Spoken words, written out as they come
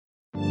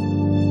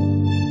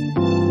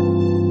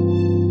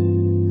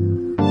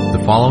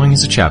following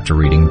is a chapter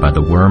reading by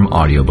the Worm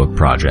Audiobook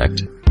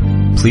Project.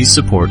 Please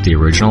support the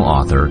original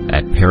author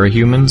at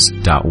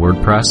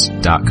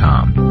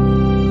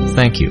parahumans.wordpress.com.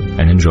 Thank you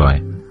and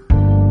enjoy.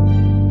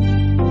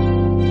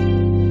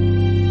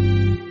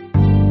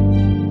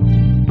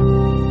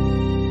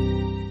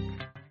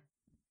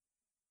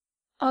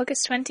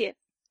 August 20th,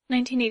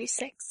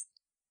 1986.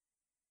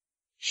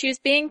 She was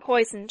being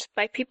poisoned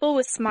by people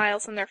with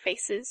smiles on their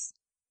faces.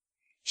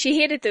 She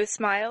hated those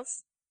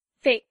smiles.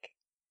 Fake.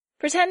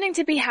 Pretending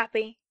to be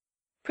happy.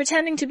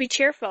 Pretending to be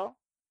cheerful.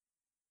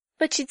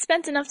 But she'd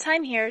spent enough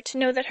time here to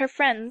know that her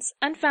friends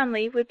and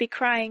family would be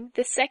crying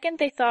the second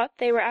they thought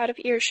they were out of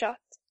earshot.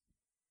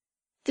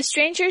 The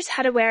strangers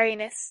had a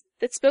wariness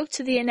that spoke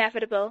to the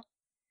inevitable.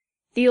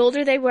 The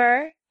older they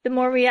were, the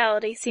more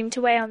reality seemed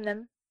to weigh on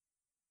them.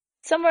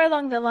 Somewhere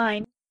along the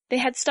line, they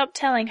had stopped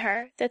telling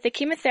her that the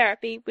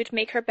chemotherapy would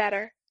make her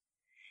better.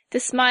 The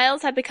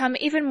smiles had become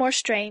even more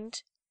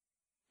strained.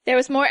 There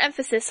was more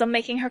emphasis on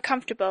making her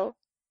comfortable,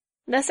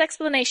 less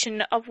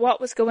explanation of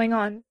what was going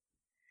on.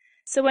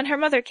 So when her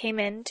mother came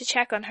in to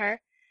check on her,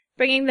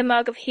 bringing the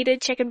mug of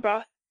heated chicken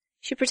broth,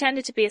 she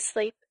pretended to be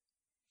asleep.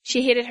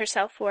 She hated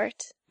herself for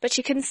it, but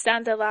she couldn't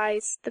stand the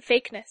lies, the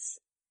fakeness.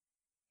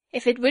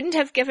 If it wouldn't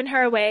have given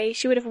her away,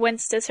 she would have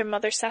winced as her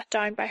mother sat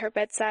down by her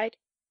bedside.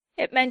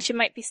 It meant she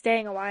might be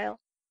staying a while.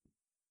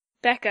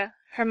 "Becca,"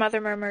 her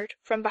mother murmured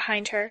from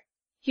behind her,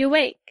 "you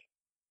awake?"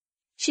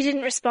 She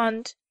didn't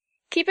respond.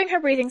 Keeping her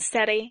breathing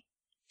steady,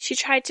 she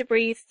tried to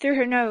breathe through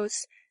her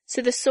nose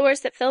so the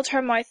sores that filled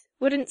her mouth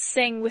wouldn't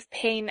sing with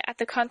pain at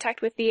the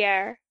contact with the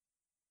air.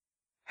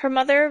 Her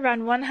mother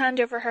ran one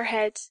hand over her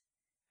head,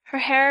 her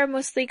hair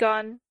mostly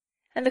gone,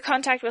 and the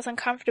contact was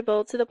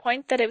uncomfortable to the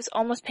point that it was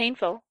almost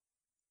painful.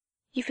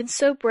 "You've been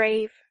so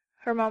brave,"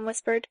 her mom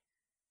whispered.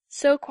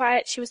 So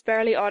quiet she was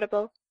barely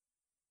audible.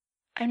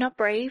 "I'm not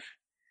brave.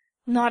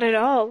 Not at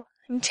all.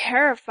 I'm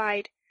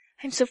terrified.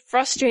 I'm so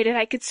frustrated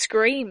I could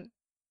scream."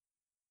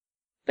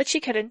 But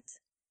she couldn't.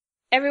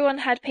 Everyone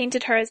had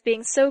painted her as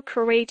being so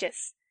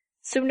courageous,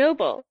 so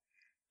noble,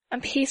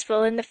 and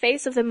peaceful in the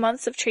face of the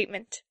months of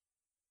treatment.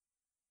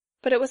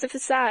 But it was a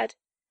facade,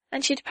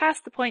 and she'd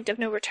passed the point of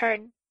no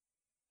return.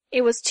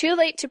 It was too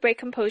late to break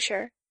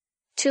composure,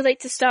 too late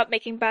to stop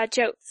making bad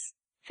jokes,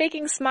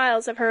 faking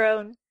smiles of her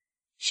own.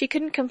 She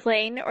couldn't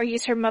complain or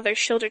use her mother's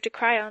shoulder to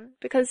cry on,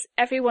 because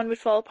everyone would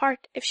fall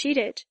apart if she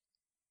did.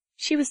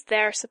 She was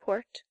their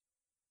support.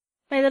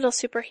 "My little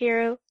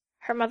superhero,"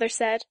 her mother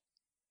said.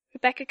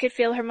 Rebecca could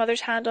feel her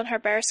mother's hand on her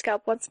bare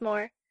scalp once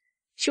more.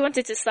 She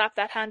wanted to slap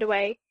that hand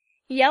away,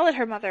 yell at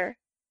her mother.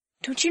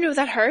 "Don't you know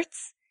that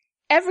hurts?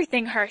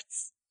 Everything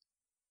hurts."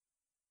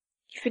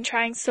 "You've been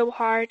trying so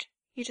hard.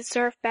 You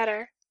deserve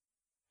better."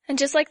 And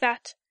just like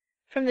that,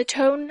 from the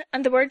tone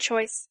and the word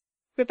choice,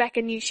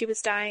 Rebecca knew she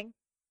was dying.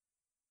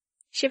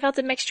 She felt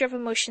a mixture of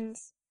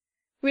emotions.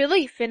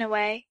 Relief, in a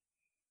way.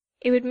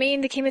 It would mean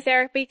the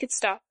chemotherapy could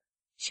stop.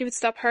 She would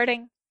stop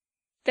hurting.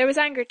 There was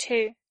anger,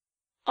 too.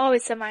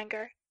 Always some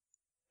anger.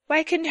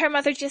 Why couldn't her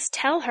mother just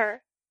tell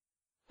her?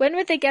 When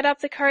would they get up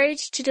the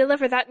courage to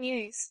deliver that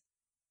news?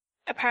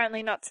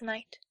 Apparently not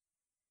tonight.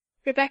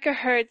 Rebecca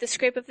heard the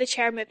scrape of the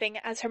chair moving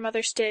as her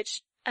mother stood,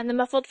 and the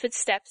muffled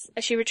footsteps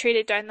as she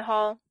retreated down the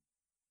hall.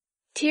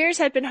 Tears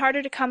had been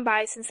harder to come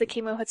by since the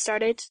chemo had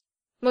started.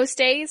 Most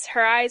days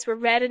her eyes were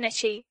red and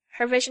itchy,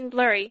 her vision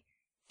blurry,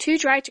 too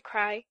dry to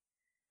cry,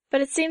 but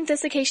it seemed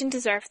this occasion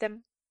deserved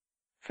them.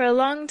 For a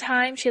long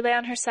time she lay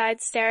on her side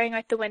staring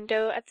out the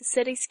window at the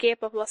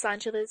cityscape of Los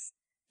Angeles,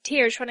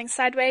 tears running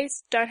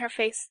sideways down her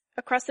face,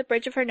 across the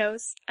bridge of her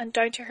nose, and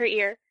down to her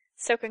ear,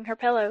 soaking her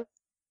pillow.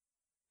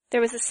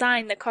 There was a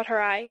sign that caught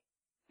her eye,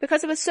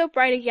 because it was so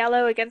bright a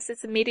yellow against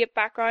its immediate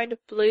background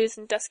of blues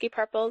and dusky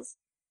purples,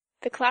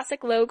 the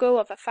classic logo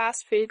of a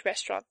fast food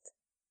restaurant.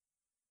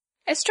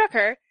 It struck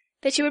her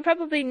that she would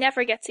probably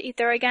never get to eat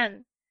there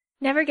again,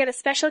 never get a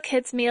special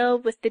kids' meal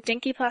with the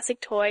dinky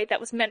plastic toy that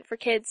was meant for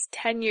kids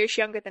 10 years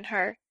younger than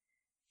her.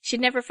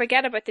 She'd never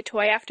forget about the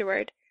toy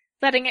afterward,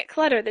 letting it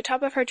clutter the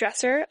top of her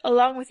dresser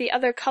along with the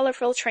other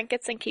colourful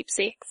trinkets and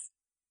keepsakes.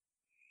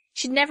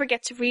 She'd never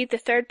get to read the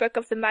third book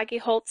of the Maggie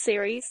Holt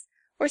series,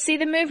 or see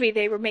the movie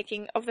they were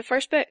making of the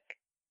first book.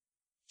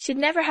 She'd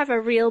never have a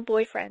real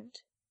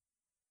boyfriend.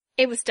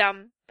 It was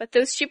dumb, but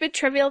those stupid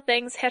trivial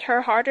things hit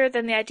her harder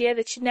than the idea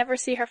that she'd never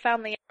see her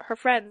family, her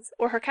friends,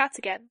 or her cats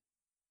again.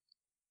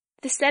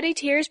 The steady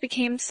tears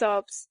became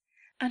sobs,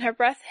 and her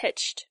breath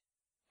hitched,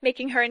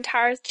 making her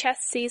entire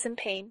chest seize in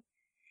pain.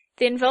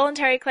 The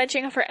involuntary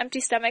clenching of her empty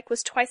stomach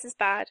was twice as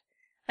bad,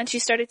 and she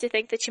started to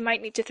think that she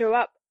might need to throw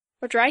up,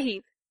 or dry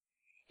heave.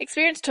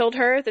 Experience told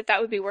her that that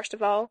would be worst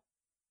of all.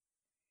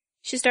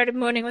 She started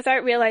moaning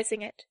without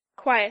realizing it,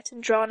 quiet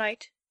and drawn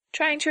out,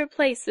 trying to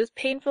replace those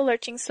painful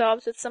lurching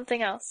sobs with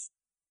something else.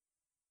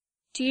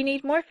 "Do you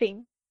need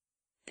morphine?"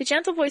 The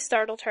gentle voice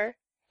startled her,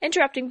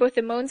 interrupting both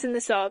the moans and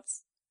the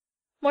sobs.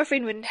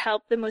 Morphine wouldn't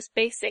help the most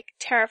basic,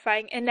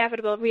 terrifying,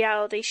 inevitable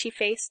reality she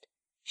faced.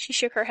 She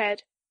shook her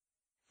head.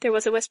 There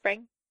was a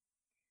whispering.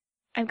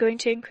 "I'm going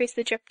to increase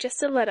the drip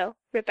just a little,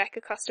 Rebecca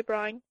Costa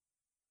Brown."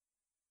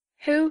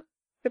 "Who?"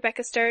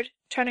 Rebecca stirred,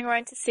 turning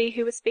around to see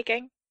who was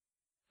speaking.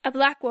 A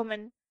black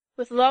woman,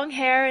 with long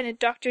hair and a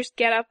doctor's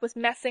get-up, was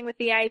messing with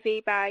the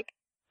IV bag,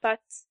 but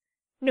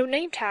no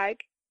name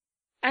tag.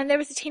 And there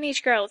was a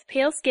teenage girl with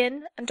pale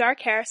skin and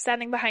dark hair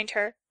standing behind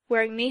her,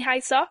 wearing knee-high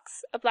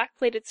socks, a black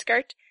pleated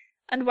skirt,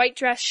 and white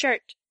dress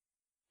shirt.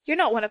 You're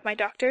not one of my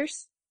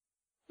doctors.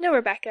 No,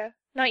 Rebecca,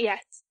 not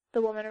yet,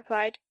 the woman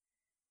replied.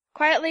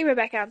 Quietly,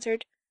 Rebecca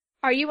answered,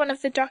 Are you one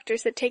of the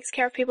doctors that takes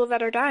care of people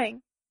that are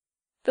dying?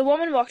 The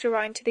woman walked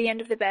around to the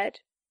end of the bed.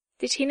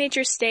 The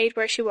teenager stayed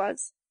where she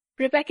was.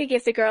 Rebecca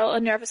gave the girl a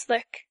nervous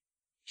look.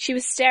 She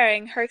was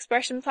staring, her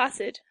expression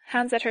placid,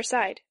 hands at her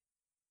side.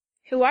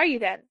 Who are you,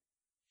 then?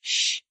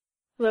 Shh!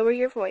 Lower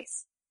your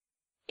voice.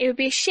 It would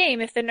be a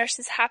shame if the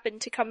nurses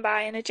happened to come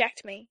by and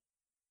eject me.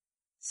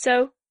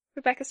 So,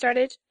 Rebecca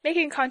started,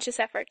 making a conscious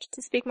effort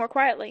to speak more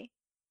quietly.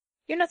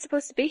 You're not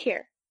supposed to be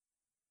here.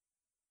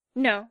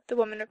 No, the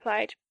woman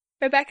replied.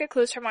 Rebecca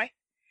closed her mouth.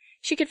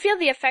 She could feel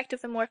the effect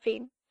of the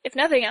morphine. If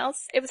nothing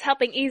else, it was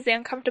helping ease the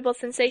uncomfortable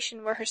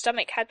sensation where her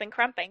stomach had been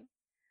cramping.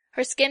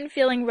 Her skin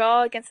feeling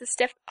raw against the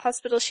stiff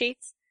hospital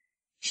sheets.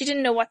 She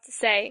didn't know what to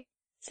say,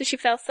 so she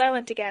fell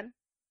silent again.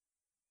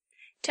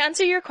 To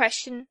answer your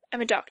question,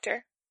 I'm a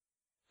doctor,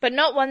 but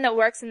not one that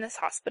works in this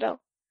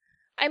hospital.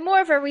 I'm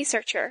more of a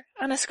researcher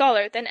and a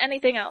scholar than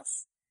anything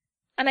else,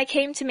 and I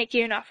came to make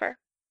you an offer.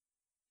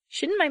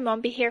 Shouldn't my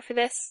mom be here for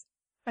this?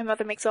 My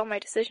mother makes all my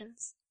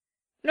decisions.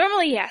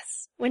 Normally,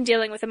 yes, when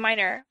dealing with a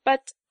minor,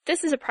 but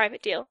this is a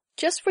private deal,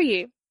 just for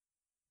you.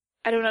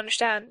 I don't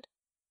understand.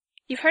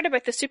 You've heard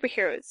about the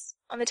superheroes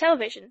on the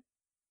television?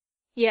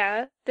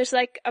 Yeah, there's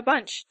like a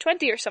bunch,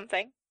 20 or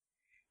something.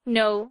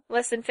 No,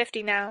 less than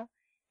 50 now.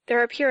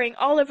 They're appearing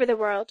all over the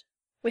world,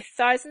 with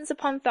thousands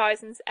upon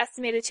thousands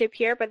estimated to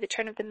appear by the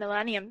turn of the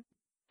millennium.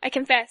 I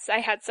confess I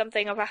had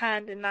something of a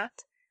hand in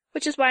that,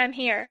 which is why I'm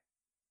here.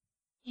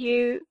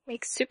 You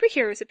make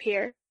superheroes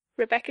appear?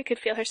 Rebecca could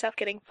feel herself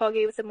getting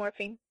foggy with the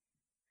morphine.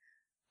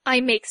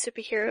 I make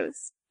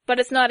superheroes, but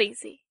it's not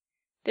easy.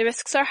 The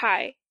risks are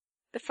high.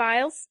 The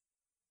files?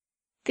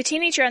 The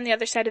teenager on the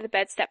other side of the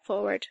bed stepped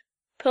forward.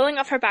 Pulling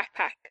off her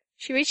backpack,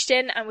 she reached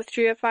in and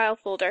withdrew a file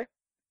folder.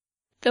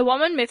 The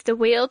woman moved the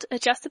wheeled,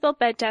 adjustable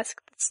bed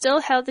desk that still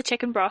held the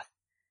chicken broth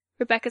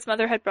Rebecca's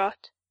mother had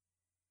brought.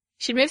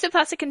 She moved the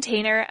plastic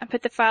container and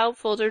put the file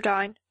folder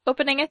down.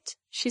 Opening it,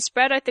 she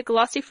spread out the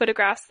glossy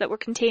photographs that were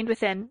contained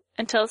within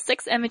until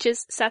 6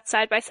 images sat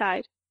side by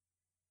side.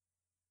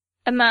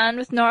 A man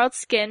with gnarled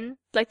skin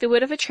like the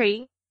wood of a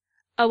tree,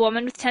 a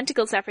woman with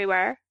tentacles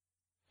everywhere,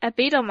 a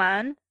beetle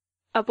man,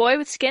 a boy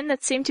with skin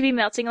that seemed to be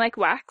melting like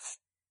wax,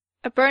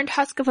 a burned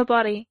husk of a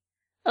body,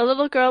 a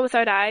little girl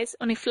without eyes,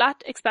 only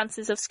flat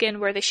expanses of skin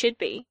where they should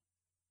be.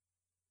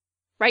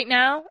 Right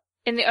now,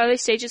 in the early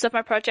stages of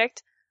my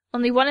project,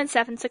 only 1 in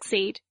 7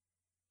 succeed.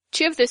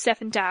 2 of those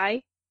 7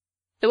 die.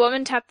 The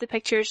woman tapped the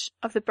pictures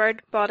of the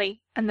burned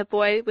body and the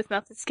boy with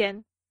melted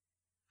skin.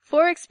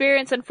 4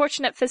 experience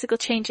unfortunate physical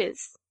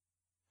changes.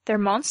 They're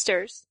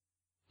monsters.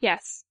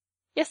 Yes.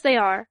 Yes, they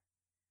are.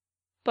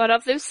 But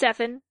of those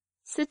 7,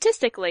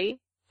 statistically,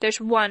 there's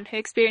 1 who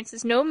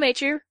experiences no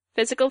major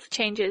physical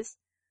changes,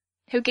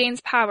 who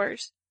gains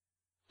powers.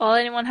 All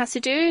anyone has to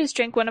do is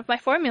drink one of my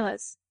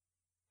formulas.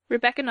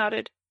 Rebecca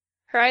nodded.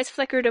 Her eyes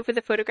flickered over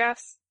the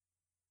photographs.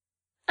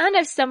 And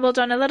I've stumbled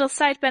on a little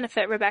side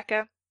benefit,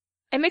 Rebecca.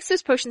 I mix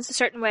those potions a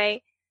certain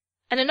way,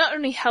 and it not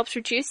only helps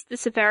reduce the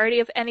severity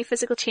of any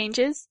physical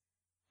changes,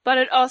 but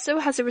it also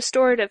has a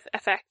restorative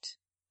effect.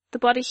 The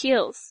body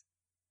heals.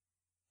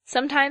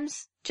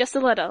 Sometimes just a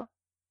little,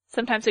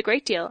 sometimes a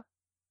great deal.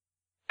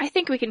 I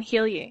think we can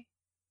heal you.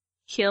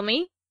 Heal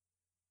me?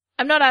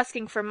 I'm not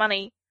asking for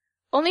money,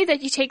 only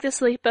that you take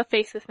this leap of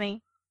faith with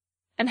me,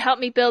 and help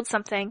me build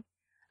something.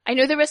 I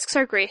know the risks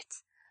are great.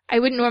 I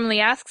wouldn't normally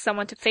ask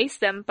someone to face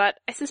them, but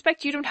I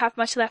suspect you don't have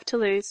much left to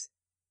lose.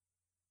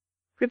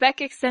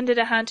 Rebecca extended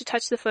a hand to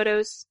touch the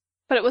photos,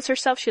 but it was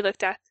herself she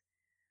looked at.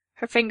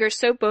 Her fingers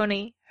so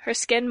bony, her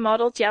skin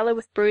mottled yellow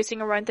with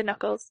bruising around the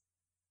knuckles.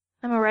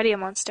 I'm already a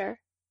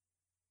monster.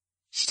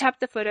 She tapped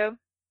the photo.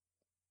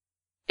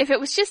 If it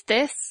was just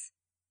this,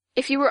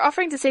 if you were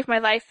offering to save my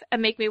life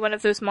and make me one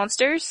of those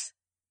monsters,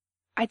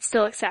 I'd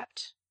still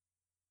accept.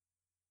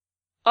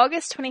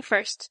 August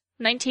 21st,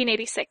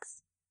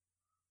 1986.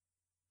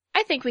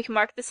 I think we can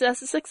mark this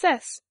as a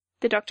success,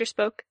 the doctor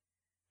spoke.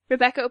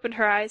 Rebecca opened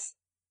her eyes.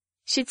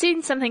 She'd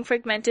seen something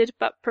fragmented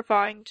but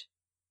profound,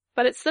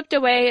 but it slipped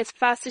away as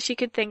fast as she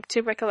could think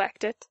to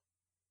recollect it.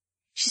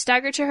 She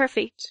staggered to her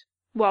feet,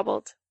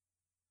 wobbled.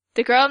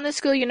 The girl in the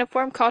school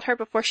uniform caught her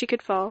before she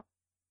could fall.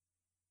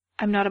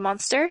 I'm not a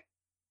monster?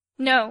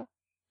 No.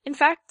 In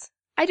fact,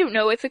 I don't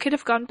know if it could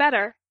have gone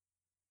better.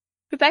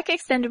 Rebecca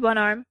extended one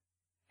arm.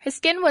 Her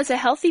skin was a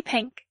healthy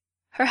pink,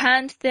 her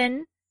hand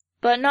thin,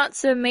 but not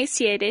so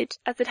emaciated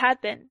as it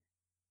had been.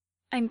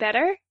 I'm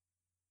better?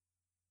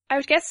 I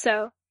would guess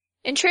so.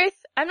 In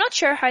truth, I'm not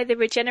sure how the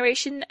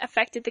regeneration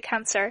affected the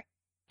cancer.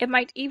 It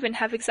might even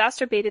have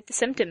exacerbated the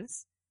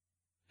symptoms.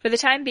 For the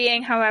time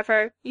being,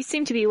 however, you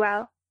seem to be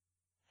well.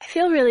 I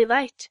feel really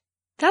light.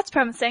 That's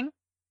promising.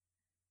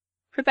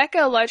 Rebecca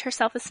allowed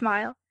herself a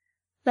smile.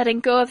 Letting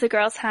go of the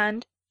girl's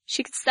hand,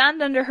 she could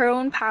stand under her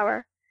own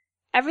power.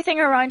 Everything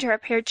around her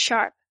appeared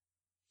sharp.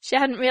 She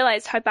hadn't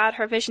realized how bad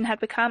her vision had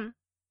become.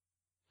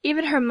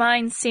 Even her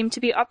mind seemed to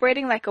be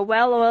operating like a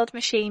well-oiled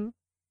machine.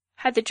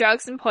 Had the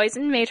drugs and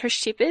poison made her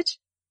stupid?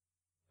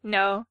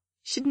 No,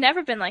 she'd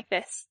never been like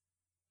this.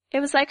 It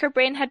was like her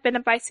brain had been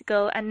a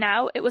bicycle and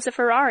now it was a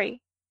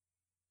Ferrari.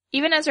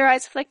 Even as her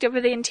eyes flicked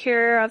over the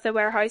interior of the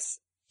warehouse,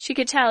 she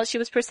could tell she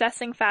was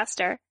processing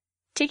faster,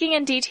 taking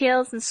in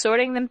details and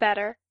sorting them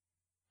better,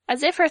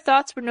 as if her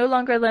thoughts were no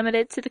longer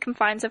limited to the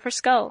confines of her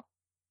skull.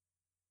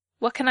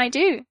 What can I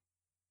do?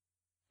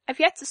 I've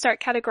yet to start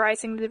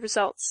categorizing the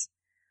results.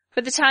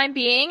 For the time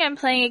being, I'm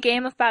playing a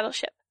game of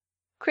Battleship,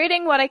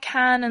 creating what I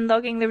can and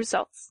logging the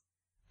results.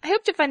 I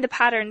hope to find the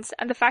patterns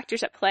and the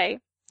factors at play,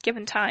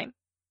 given time.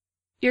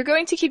 You're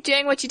going to keep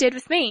doing what you did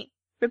with me,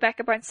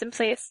 Rebecca bounced in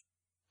place.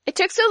 It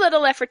took so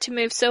little effort to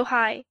move so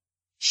high.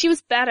 She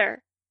was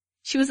better.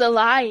 She was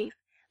alive,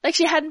 like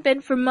she hadn't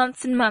been for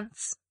months and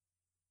months.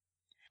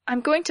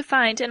 I'm going to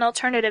find an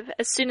alternative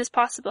as soon as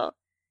possible.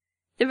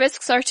 The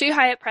risks are too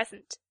high at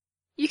present.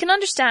 You can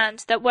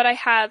understand that what I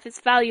have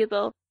is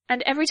valuable,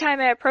 and every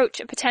time I approach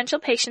a potential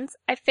patient,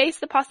 I face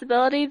the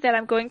possibility that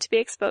I'm going to be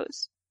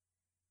exposed.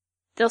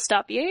 They'll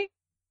stop you?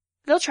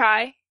 They'll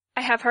try.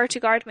 I have her to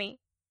guard me.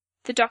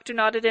 The doctor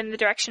nodded in the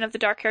direction of the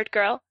dark-haired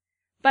girl.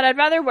 But I'd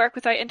rather work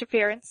without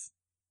interference.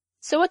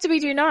 So what do we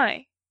do now?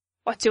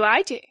 What do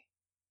I do?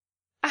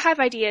 I have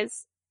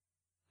ideas.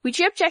 Would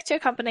you object to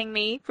accompanying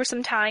me for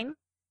some time?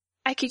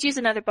 I could use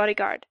another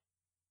bodyguard.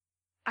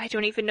 I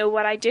don't even know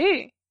what I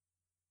do.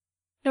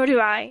 Nor do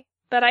I,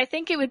 but I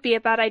think it would be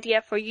a bad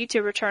idea for you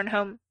to return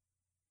home.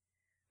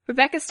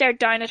 Rebecca stared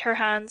down at her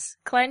hands,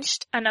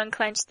 clenched and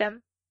unclenched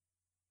them.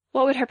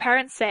 What would her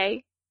parents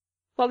say?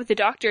 What would the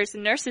doctors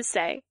and nurses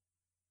say?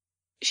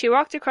 She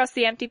walked across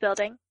the empty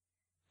building.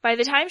 By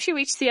the time she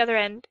reached the other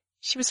end,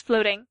 she was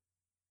floating.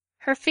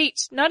 Her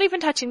feet not even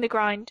touching the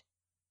ground.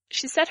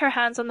 She set her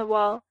hands on the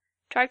wall,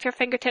 dragged her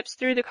fingertips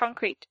through the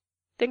concrete,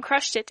 then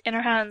crushed it in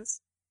her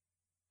hands.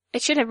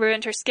 It should have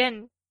ruined her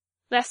skin,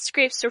 left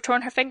scrapes or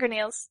torn her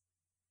fingernails.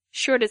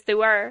 Short as they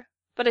were,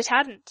 but it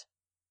hadn't.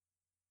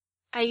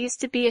 I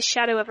used to be a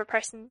shadow of a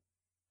person,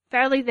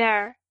 barely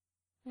there.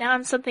 Now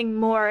I'm something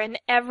more in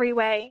every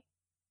way.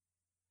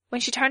 When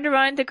she turned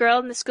around, the girl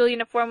in the school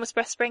uniform was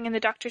whispering in the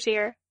doctor's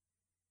ear.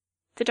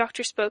 The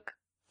doctor spoke.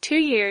 2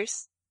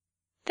 years.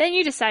 Then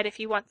you decide if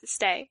you want to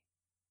stay.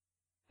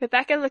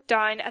 Rebecca looked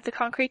down at the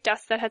concrete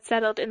dust that had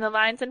settled in the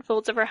lines and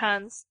folds of her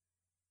hands,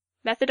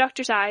 met the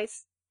doctor's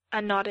eyes,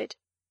 and nodded.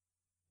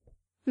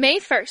 May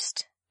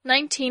 1st,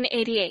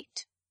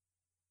 1988.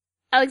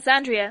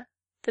 Alexandria,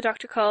 the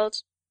doctor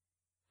called.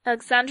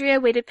 Alexandria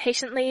waited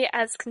patiently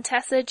as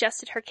Contessa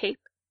adjusted her cape,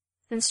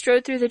 then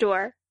strode through the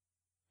door.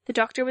 The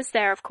doctor was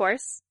there, of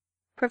course.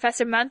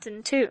 Professor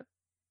Manton, too.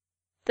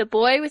 The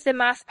boy with the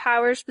math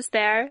powers was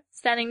there,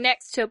 standing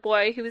next to a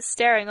boy who was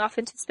staring off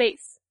into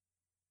space.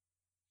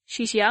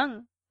 She's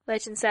young,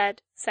 Legend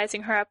said,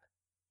 sizing her up.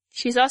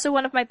 She's also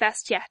one of my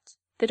best yet,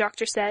 the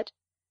doctor said.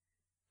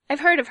 I've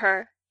heard of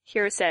her,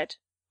 Hero said.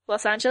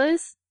 Los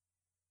Angeles?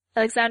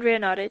 Alexandria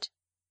nodded.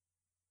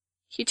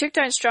 He took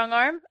down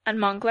Strongarm and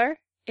Mongler.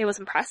 It was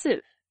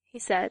impressive, he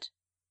said.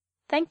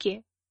 Thank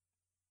you.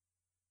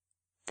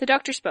 The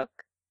doctor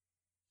spoke.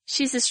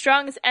 She's as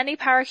strong as any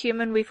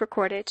parahuman we've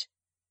recorded.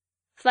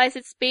 Flies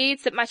at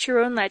speeds that match your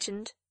own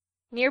Legend.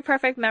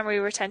 Near-perfect memory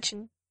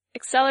retention.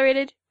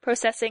 Accelerated,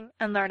 processing,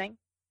 and learning.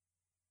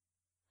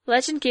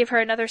 Legend gave her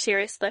another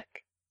serious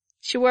look.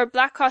 She wore a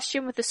black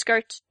costume with a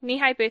skirt,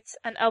 knee-high boots,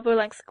 and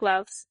elbow-length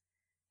gloves.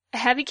 A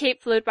heavy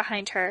cape flowed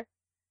behind her.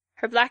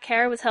 Her black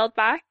hair was held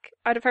back,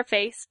 out of her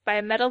face, by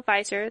a metal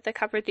visor that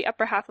covered the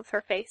upper half of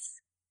her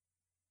face.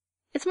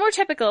 It's more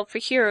typical for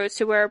heroes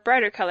to wear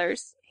brighter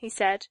colors, he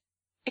said.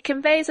 It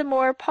conveys a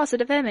more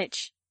positive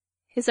image.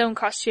 His own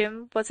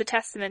costume was a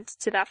testament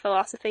to that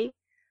philosophy,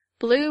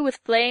 blue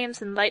with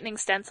flames and lightning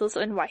stencils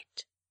in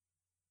white.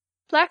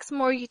 Black's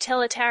more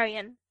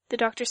utilitarian, the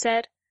doctor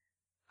said.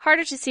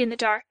 Harder to see in the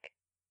dark.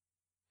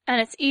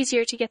 And it's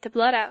easier to get the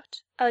blood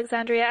out,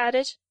 Alexandria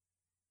added.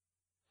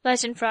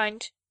 Legend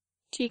frowned.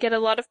 Do you get a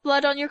lot of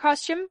blood on your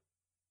costume?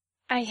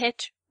 I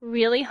hit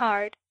really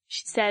hard,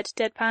 she said,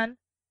 deadpan.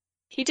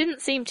 He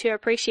didn't seem to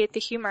appreciate the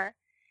humor.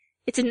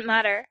 It didn't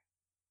matter.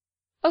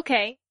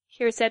 Okay,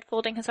 Hero said,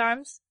 folding his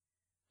arms.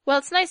 Well,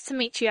 it's nice to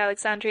meet you,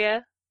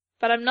 Alexandria,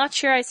 but I'm not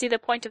sure I see the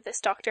point of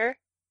this, Doctor.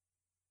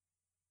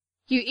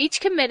 You each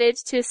committed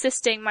to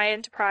assisting my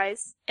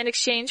enterprise in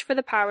exchange for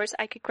the powers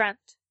I could grant.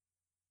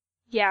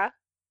 Yeah,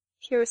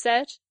 Hero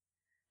said.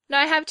 Now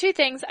I have 2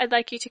 things I'd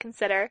like you to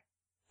consider.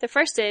 The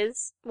first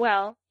is,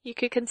 well, you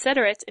could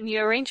consider it a new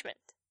arrangement.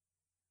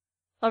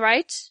 All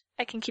right,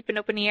 I can keep an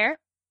open ear,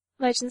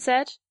 Legend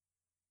said.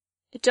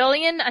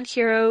 Idolian and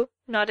Hero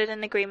nodded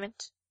in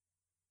agreement.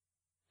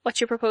 What's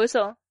your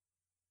proposal?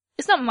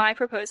 It's not my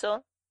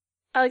proposal.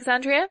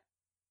 Alexandria?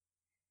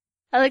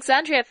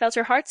 Alexandria felt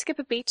her heart skip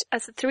a beat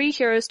as the 3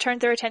 heroes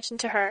turned their attention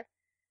to her,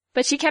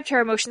 but she kept her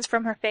emotions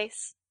from her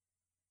face.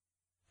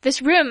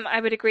 This room,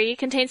 I would agree,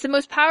 contains the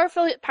most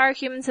powerful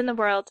parahumans in the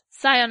world,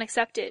 Scion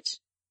accepted.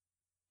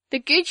 The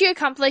good you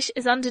accomplish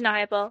is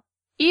undeniable.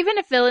 Even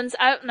if villains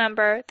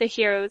outnumber the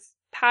heroes,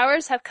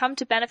 powers have come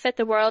to benefit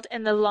the world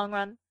in the long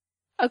run.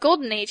 A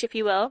golden age, if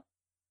you will.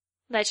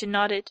 Legend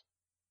nodded.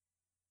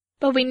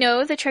 But we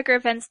know the trigger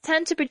events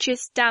tend to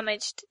produce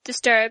damaged,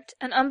 disturbed,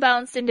 and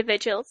unbalanced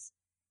individuals.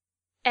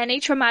 Any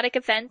traumatic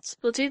event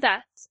will do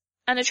that,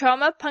 and a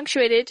trauma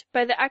punctuated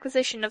by the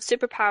acquisition of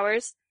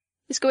superpowers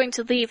is going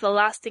to leave a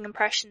lasting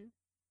impression.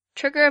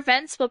 Trigger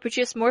events will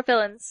produce more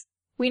villains.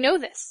 We know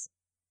this.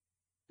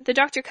 The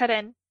doctor cut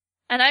in.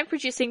 And I'm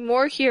producing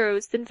more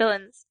heroes than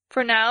villains.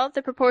 For now,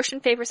 the proportion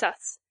favors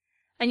us,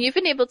 and you've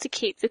been able to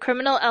keep the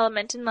criminal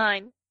element in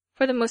line,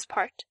 for the most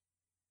part.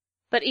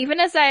 But even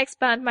as I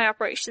expand my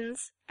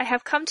operations, I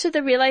have come to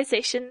the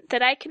realization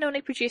that I can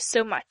only produce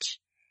so much,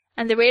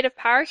 and the rate of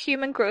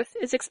parahuman growth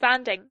is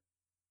expanding.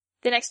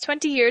 The next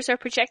 20 years are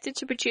projected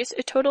to produce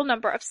a total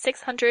number of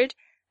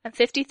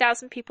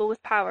 650,000 people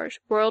with powers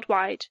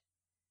worldwide.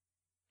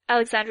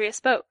 Alexandria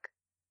spoke.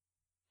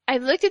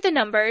 I've looked at the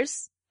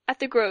numbers, at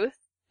the growth,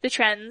 the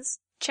trends,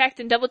 checked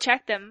and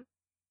double-checked them.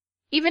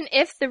 Even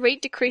if the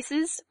rate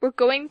decreases, we're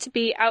going to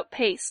be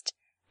outpaced,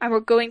 and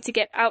we're going to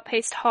get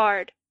outpaced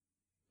hard.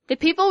 The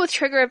people with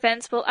trigger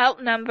events will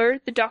outnumber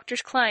the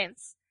doctor's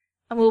clients,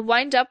 and we'll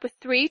wind up with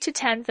 3 to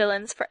 10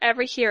 villains for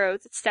every hero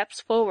that steps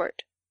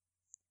forward.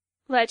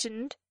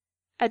 Legend,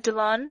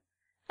 Eidolon,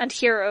 and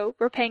Hero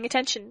were paying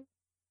attention.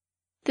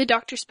 The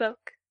doctor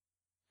spoke.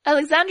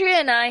 Alexandria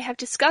and I have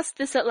discussed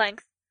this at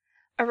length.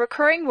 A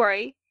recurring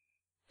worry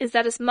is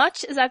that as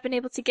much as I've been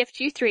able to gift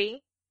you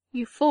 3,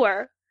 you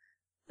 4,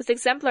 with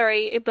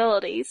exemplary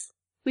abilities,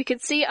 we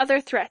could see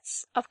other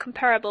threats of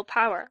comparable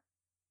power.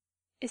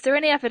 Is there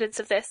any evidence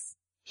of this?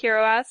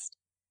 Hero asked.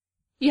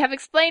 You have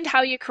explained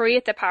how you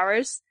create the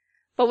powers,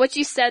 but what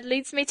you said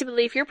leads me to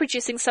believe you're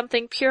producing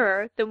something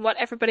purer than what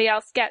everybody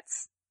else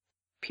gets.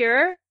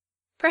 Purer?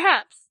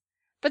 Perhaps.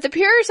 But the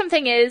purer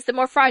something is, the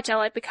more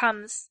fragile it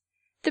becomes.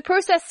 The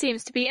process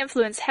seems to be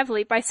influenced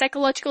heavily by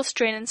psychological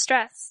strain and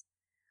stress.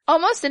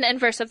 Almost an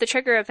inverse of the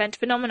trigger event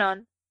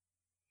phenomenon.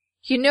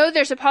 You know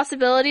there's a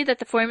possibility that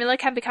the formula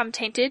can become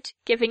tainted,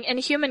 giving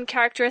inhuman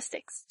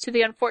characteristics to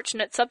the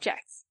unfortunate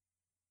subjects.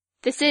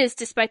 This is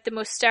despite the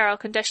most sterile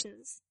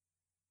conditions.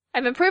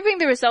 I'm improving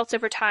the results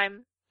over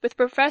time, with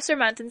Professor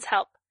Manton's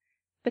help,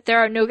 but there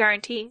are no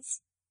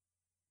guarantees.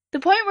 The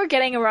point we're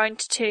getting around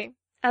to,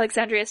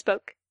 Alexandria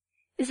spoke,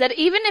 is that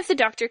even if the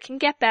doctor can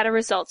get better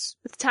results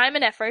with time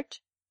and effort,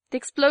 the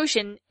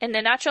explosion in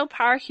the natural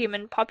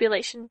parahuman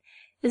population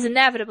is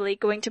inevitably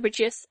going to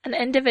produce an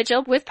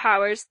individual with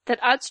powers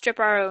that outstrip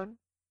our own.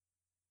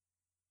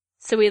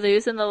 So we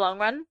lose in the long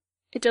run?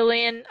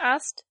 Eidolon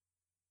asked.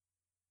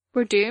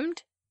 We're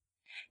doomed?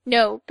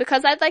 No,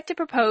 because I'd like to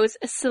propose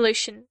a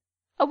solution,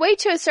 a way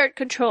to assert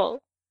control.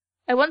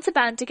 I want to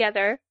band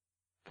together,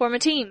 form a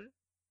team.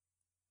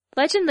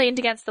 Legend leaned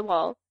against the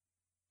wall.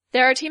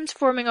 There are teams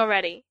forming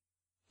already.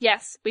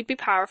 Yes, we'd be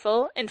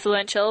powerful,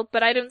 influential,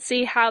 but I don't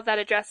see how that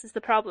addresses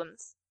the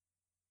problems.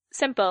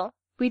 Simple.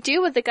 We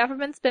do what the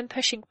government's been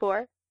pushing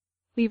for.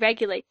 We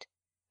regulate.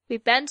 We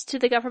bend to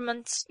the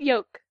government's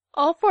yoke,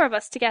 all 4 of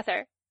us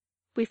together.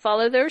 We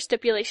follow their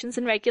stipulations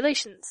and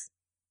regulations.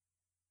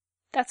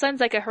 That sounds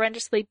like a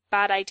horrendously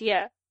bad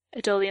idea,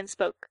 Eidolon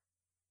spoke.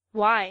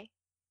 Why?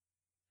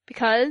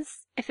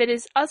 Because, if it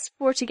is us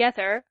 4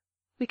 together,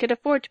 we could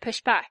afford to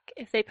push back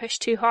if they push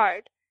too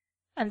hard,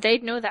 and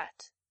they'd know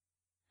that.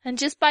 And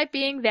just by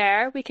being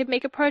there, we could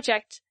make a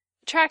project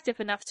attractive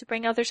enough to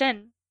bring others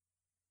in.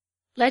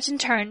 Legend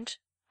turned.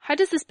 How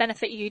does this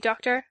benefit you,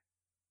 Doctor?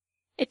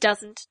 It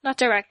doesn't, not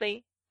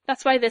directly.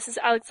 That's why this is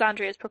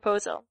Alexandria's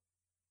proposal.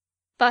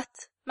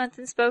 But,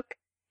 Manton spoke,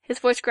 his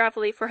voice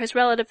gravelly for his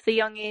relative of the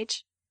young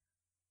age,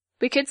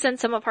 we could send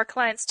some of our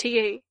clients to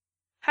you.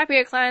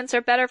 Happier clients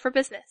are better for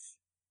business.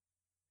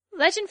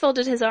 Legend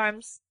folded his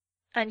arms.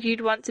 And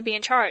you'd want to be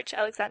in charge,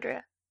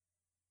 Alexandria.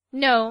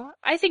 No,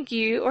 I think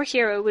you or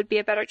Hero would be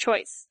a better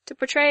choice, to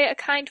portray a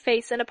kind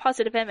face and a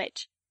positive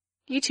image.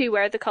 You 2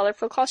 wear the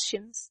colorful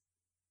costumes.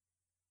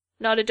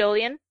 Not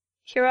Eidolon?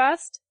 Hero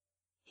asked.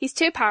 He's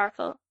too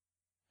powerful.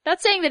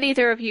 Not saying that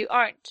either of you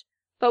aren't,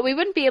 but we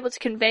wouldn't be able to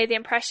convey the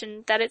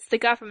impression that it's the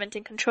government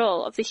in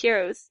control of the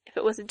heroes if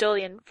it was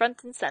Eidolon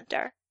front and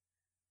center.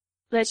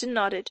 Legend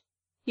nodded.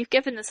 You've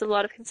given this a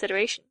lot of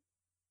consideration.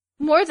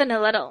 More than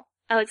a little,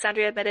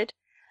 Alexandria admitted.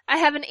 I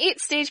have an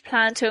 8-stage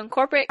plan to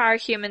incorporate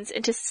parahumans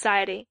into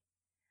society.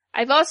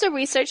 I've also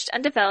researched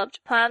and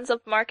developed plans of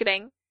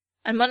marketing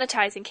and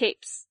monetizing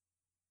capes.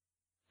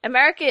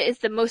 America is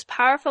the most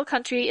powerful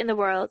country in the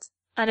world,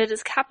 and it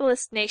is a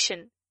capitalist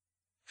nation.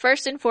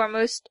 First and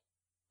foremost,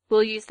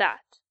 we'll use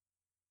that.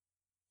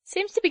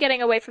 Seems to be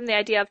getting away from the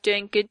idea of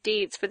doing good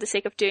deeds for the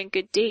sake of doing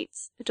good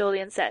deeds,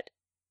 Eidolon said.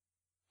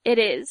 It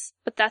is,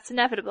 but that's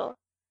inevitable.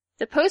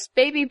 The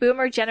post-baby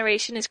boomer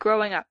generation is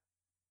growing up.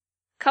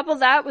 Couple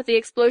that with the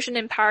explosion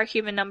in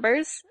parahuman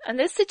numbers, and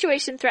this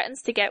situation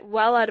threatens to get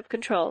well out of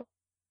control.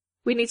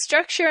 We need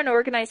structure and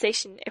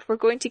organization if we're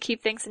going to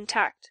keep things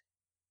intact.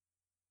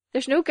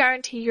 There's no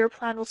guarantee your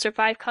plan will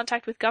survive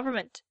contact with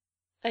government,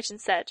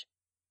 Legend said.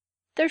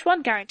 There's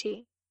one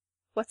guarantee.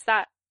 What's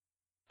that?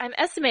 I'm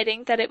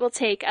estimating that it will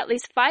take at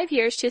least 5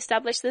 years to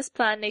establish this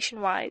plan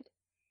nationwide.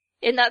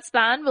 In that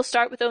span, we'll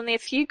start with only a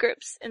few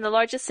groups in the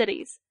largest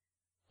cities.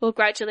 We'll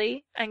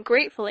gradually and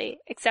gratefully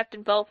accept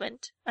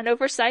involvement and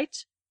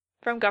oversight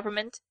from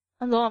government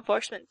and law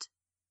enforcement.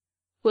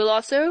 We'll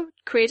also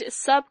create a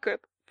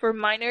subgroup for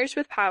minors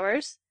with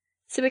powers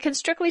so we can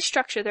strictly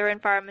structure their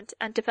environment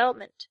and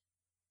development.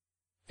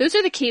 Those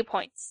are the key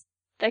points.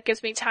 That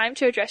gives me time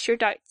to address your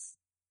doubts.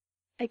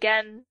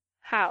 Again,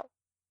 how?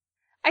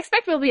 I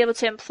expect we'll be able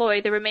to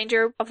employ the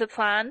remainder of the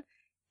plan,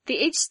 the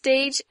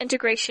each-stage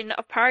integration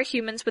of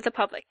parahumans with the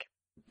public,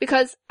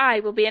 because I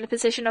will be in a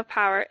position of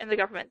power in the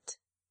government.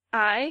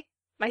 I,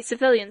 my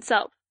civilian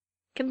self,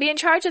 can be in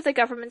charge of the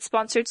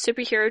government-sponsored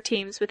superhero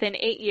teams within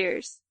 8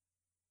 years.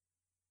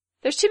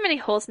 There's too many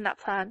holes in that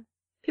plan.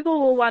 People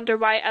will wonder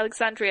why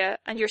Alexandria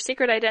and your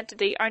secret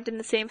identity aren't in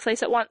the same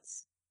place at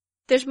once.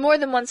 There's more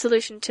than one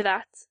solution to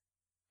that.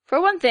 For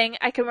one thing,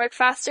 I can work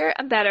faster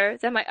and better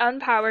than my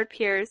unpowered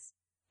peers.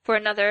 For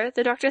another,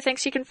 the Doctor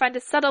thinks she can find a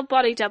subtle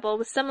body double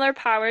with similar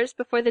powers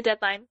before the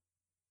deadline.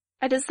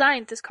 I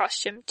designed this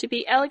costume to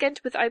be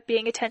elegant without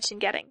being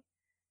attention-getting.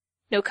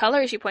 No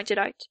color, she pointed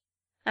out.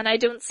 And I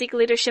don't seek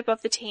leadership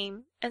of the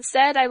team.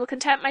 Instead, I will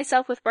content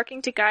myself with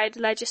working to guide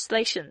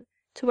legislation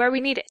to where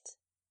we need it.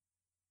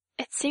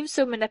 It seems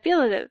so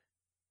manipulative.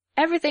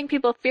 Everything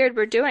people feared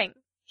we're doing,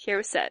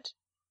 Hero said.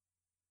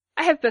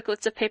 I have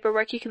booklets of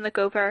paperwork you can look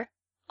over.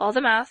 All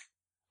the math,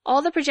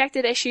 all the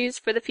projected issues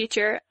for the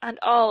future, and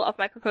all of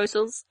my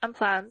proposals and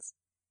plans.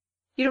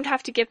 You don't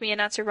have to give me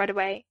an answer right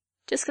away.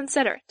 Just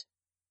consider it.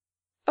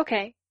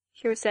 Okay,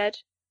 Hero said.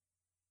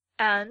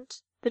 And,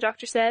 the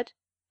Doctor said,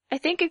 I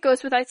think it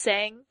goes without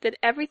saying that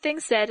everything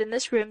said in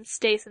this room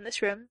stays in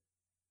this room.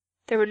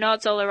 There were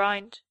nods all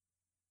around.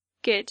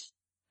 Good.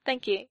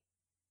 Thank you.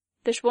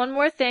 There's one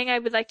more thing I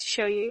would like to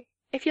show you,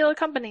 if you'll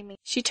accompany me.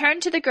 She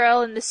turned to the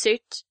girl in the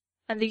suit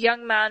and the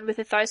young man with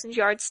the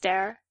 1,000-yard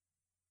stare.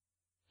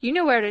 You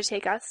know where to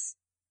take us.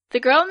 The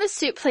girl in the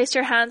suit placed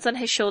her hands on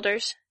his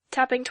shoulders,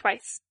 tapping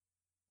twice.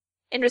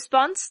 In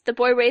response, the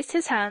boy raised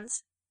his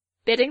hands,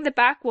 bidding the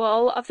back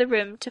wall of the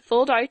room to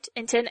fold out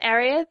into an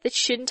area that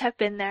shouldn't have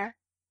been there.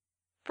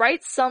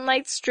 Bright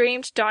sunlight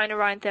streamed down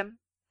around them,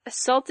 a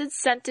salted,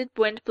 scented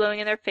wind blowing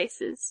in their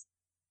faces.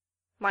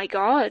 My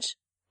God,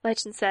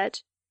 Legend said.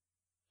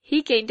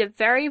 He gained a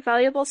very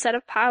valuable set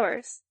of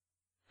powers,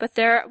 but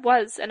there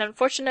was an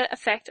unfortunate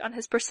effect on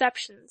his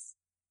perceptions.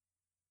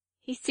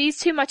 He sees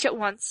too much at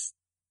once.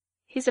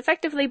 He's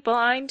effectively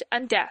blind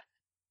and deaf.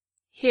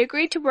 He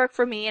agreed to work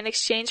for me in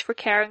exchange for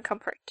care and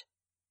comfort.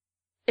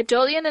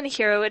 Idolian and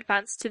Hero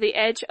advanced to the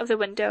edge of the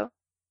window,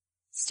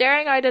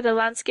 staring out at a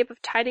landscape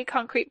of tidy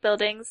concrete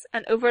buildings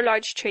and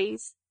over-large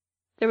trees.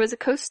 There was a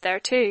coast there,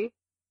 too.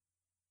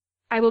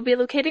 I will be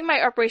locating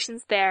my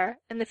operations there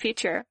in the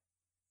future.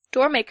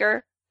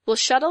 Doormaker will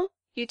shuttle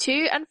you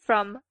to and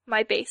from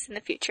my base in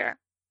the future.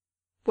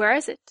 Where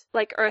is it?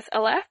 Like Earth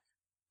Aleph?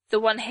 The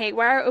one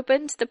Haywire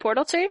opened the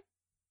portal to?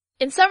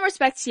 In some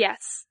respects,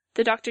 yes,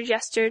 the Doctor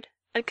gestured,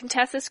 and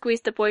Contessa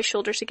squeezed the boy's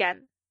shoulders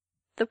again.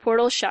 The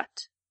portal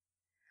shut.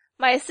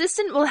 My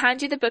assistant will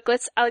hand you the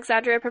booklets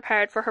Alexandria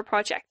prepared for her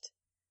project.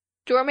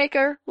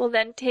 Doormaker will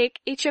then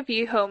take each of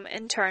you home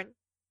in turn.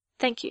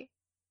 Thank you.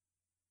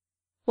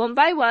 One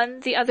by one,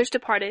 the others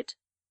departed.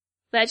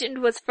 Legend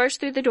was first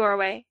through the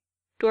doorway.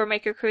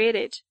 Doormaker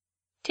created.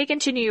 Taken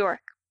to New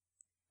York.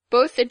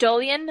 Both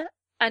Idolian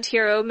and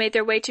Hero made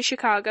their way to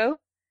Chicago.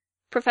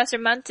 Professor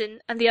Manton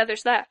and the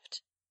others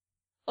left.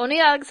 Only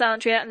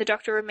Alexandria and the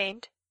Doctor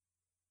remained.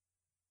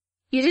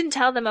 You didn't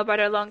tell them about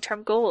our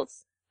long-term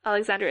goals,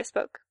 Alexandria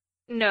spoke.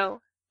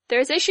 No.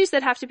 There's issues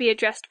that have to be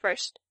addressed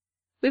first.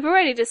 We've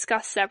already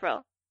discussed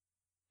several.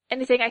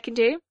 Anything I can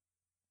do?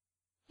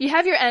 You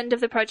have your end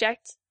of the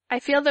project. I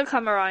feel they'll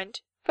come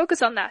around.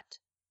 Focus on that.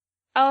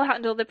 I'll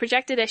handle the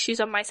projected issues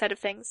on my side of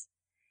things.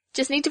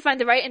 Just need to find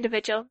the right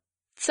individual.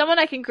 Someone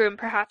I can groom,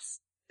 perhaps.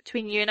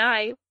 Between you and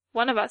I,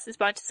 one of us is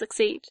bound to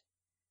succeed.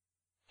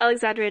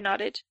 Alexandria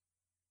nodded.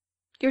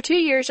 Your 2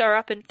 years are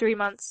up in 3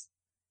 months.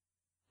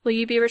 Will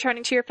you be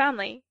returning to your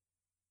family?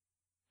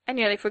 I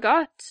nearly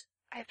forgot.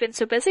 I've been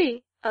so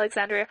busy,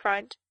 Alexandria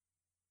frowned.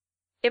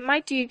 It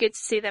might do you good to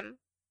see them.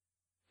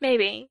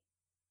 Maybe.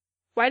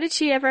 Why did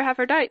she ever have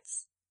her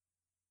doubts?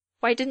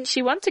 Why didn't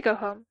she want to go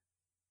home?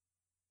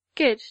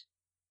 Good.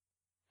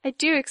 I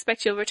do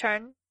expect you'll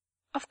return.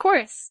 Of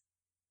course.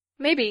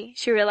 Maybe,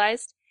 she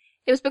realized,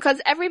 it was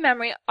because every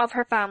memory of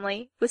her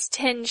family was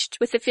tinged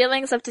with the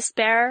feelings of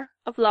despair,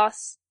 of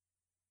loss.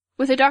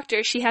 With the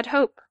Doctor, she had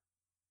hope.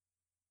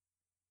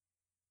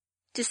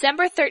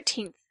 December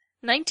 13th,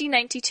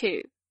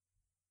 1992.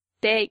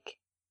 Big.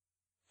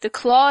 The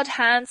clawed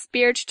hand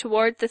speared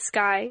toward the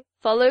sky,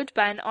 followed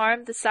by an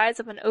arm the size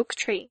of an oak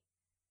tree.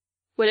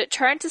 When it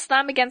turned to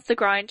slam against the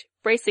ground,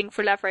 bracing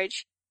for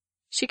leverage,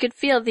 she could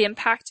feel the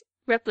impact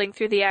rippling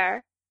through the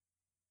air.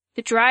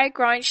 The dry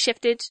ground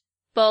shifted,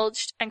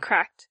 bulged, and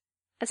cracked,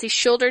 as he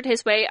shouldered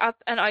his way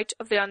up and out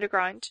of the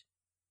underground.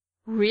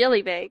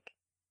 Really big.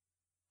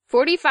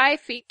 45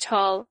 feet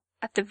tall,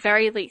 at the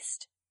very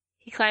least.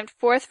 He climbed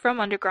forth from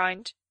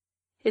underground.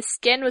 His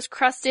skin was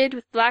crusted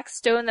with black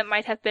stone that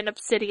might have been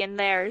obsidian,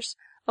 layers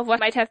of what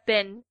might have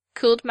been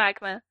cooled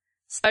magma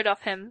spouted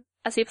off him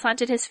as he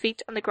planted his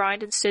feet on the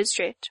ground and stood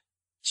straight.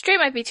 Straight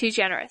might be too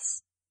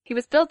generous. He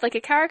was built like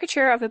a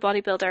caricature of a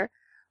bodybuilder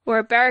or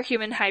a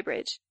bear-human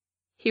hybrid.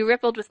 He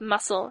rippled with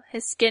muscle,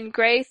 his skin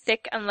grey,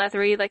 thick and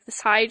leathery like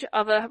the hide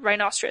of a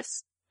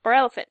rhinoceros or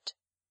elephant.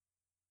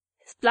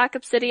 His black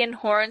obsidian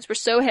horns were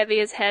so heavy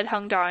his head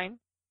hung down.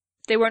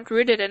 They weren't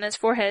rooted in his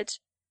forehead,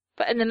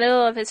 but in the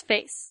middle of his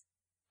face.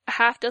 A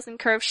half-dozen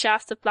curved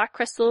shafts of black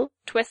crystal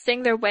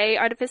twisting their way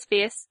out of his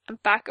face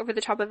and back over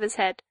the top of his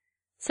head,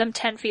 some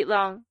 10 feet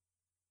long.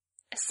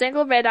 A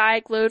single red eye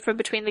glowed from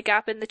between the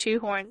gap in the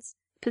two horns,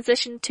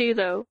 positioned too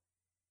low.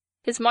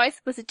 His mouth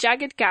was a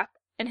jagged gap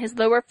in his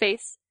lower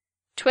face,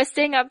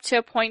 twisting up to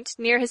a point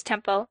near his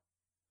temple,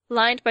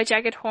 lined by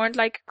jagged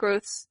horn-like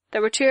growths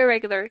that were too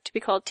irregular to be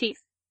called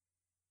teeth.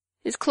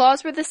 His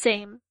claws were the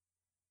same.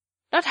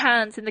 Not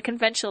hands in the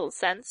conventional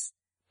sense,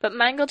 but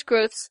mangled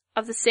growths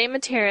of the same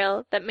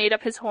material that made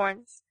up his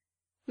horns,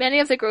 many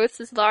of the growths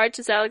as large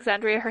as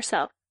Alexandria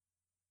herself.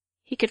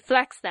 He could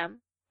flex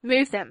them,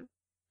 move them,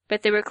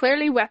 but they were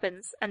clearly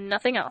weapons and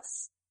nothing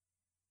else.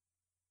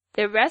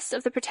 The rest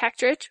of the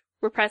Protectorate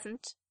were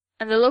present,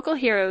 and the local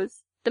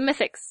heroes, the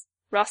mythics,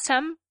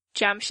 Rostam,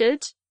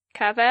 Jamshid,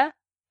 Kaveh,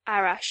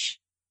 Arash.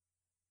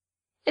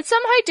 It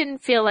somehow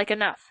didn't feel like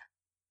enough.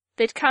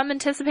 They'd come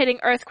anticipating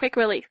earthquake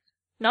relief,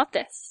 not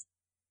this.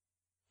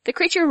 The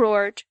creature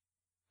roared,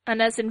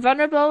 and as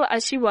invulnerable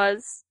as she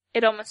was,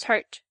 it almost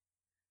hurt.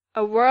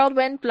 A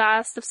whirlwind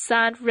blast of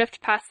sand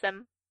ripped past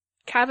them.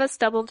 Kaveh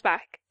stumbled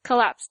back,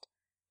 collapsed,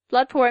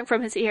 blood pouring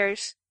from his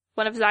ears,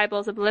 one of his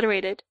eyeballs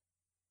obliterated.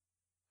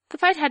 The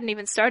fight hadn't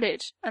even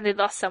started, and they'd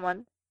lost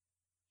someone.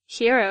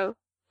 Hero,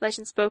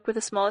 Legend spoke with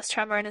the smallest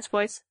tremor in his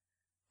voice.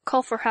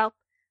 Call for help,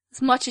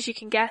 as much as you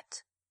can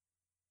get.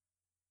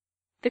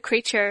 The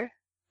creature,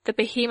 the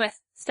behemoth,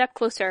 stepped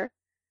closer,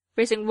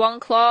 raising one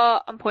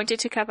claw and pointed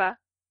to Kaveh.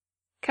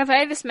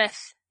 Kaveh the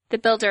smith, the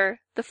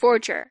builder, the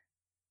forger.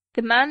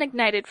 The man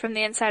ignited from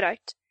the inside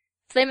out,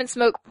 flame and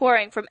smoke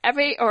pouring from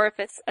every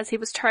orifice as he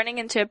was turning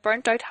into a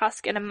burnt-out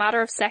husk in a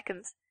matter of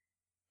seconds.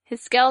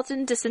 His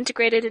skeleton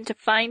disintegrated into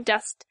fine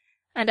dust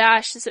and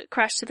ash as it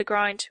crashed to the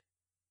ground.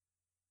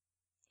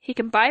 He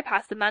can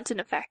bypass the Manton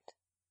effect,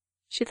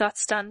 she thought,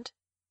 stunned.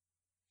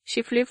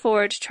 She flew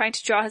forward, trying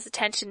to draw his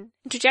attention,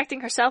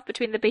 interjecting herself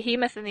between the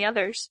behemoth and the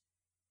others.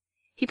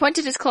 He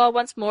pointed his claw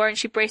once more, and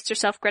she braced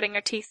herself, gritting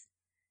her teeth.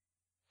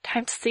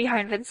 Time to see how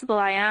invincible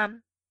I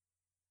am.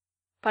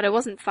 But it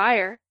wasn't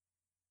fire.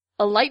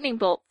 A lightning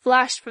bolt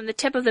flashed from the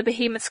tip of the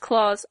behemoth's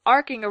claws,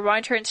 arcing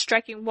around her and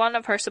striking one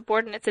of her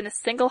subordinates in a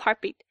single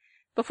heartbeat,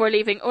 before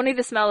leaving only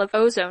the smell of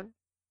ozone.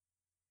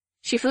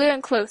 She flew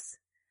in close,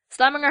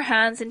 slamming her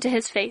hands into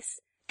his face,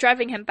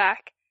 driving him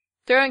back,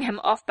 throwing him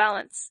off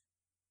balance.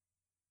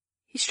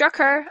 He struck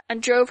her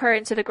and drove her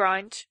into the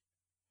ground.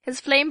 His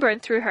flame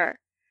burned through her.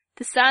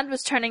 The sand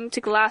was turning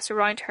to glass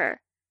around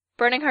her,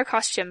 burning her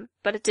costume,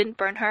 but it didn't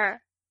burn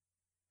her.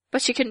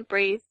 But she couldn't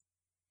breathe.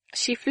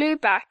 She flew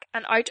back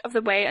and out of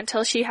the way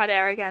until she had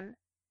air again.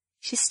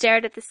 She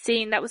stared at the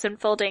scene that was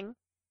unfolding,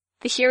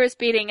 the heroes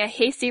beating a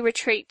hasty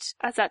retreat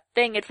as that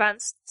thing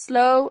advanced,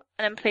 slow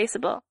and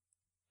implacable.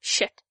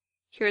 Shit,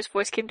 Hero's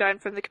voice came down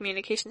from the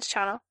communications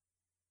channel.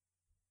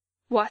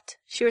 What?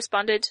 She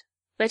responded.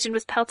 Legend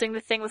was pelting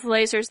the thing with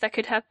lasers that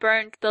could have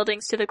burned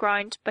buildings to the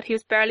ground, but he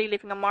was barely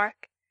leaving a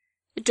mark.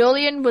 The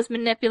Dolian was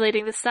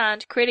manipulating the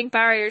sand, creating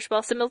barriers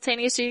while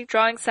simultaneously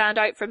drawing sand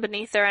out from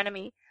beneath their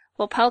enemy,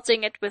 while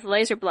pelting it with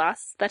laser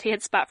blasts that he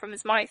had spat from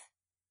his mouth.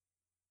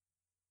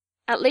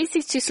 At least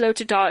he's too slow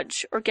to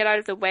dodge or get out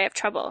of the way of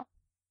trouble.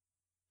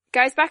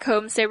 Guys back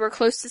home say we're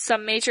close to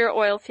some major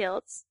oil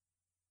fields.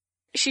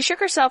 She shook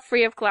herself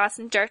free of glass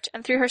and dirt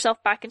and threw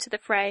herself back into the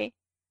fray.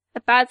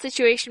 A bad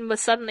situation was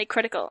suddenly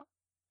critical.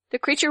 The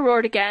creature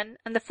roared again,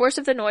 and the force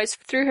of the noise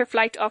threw her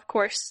flight off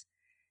course.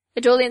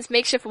 The Dolian's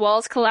makeshift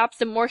walls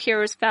collapsed and more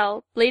heroes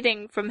fell,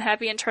 bleeding from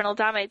heavy internal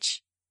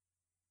damage.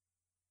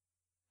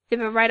 They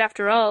were right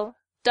after all.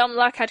 Dumb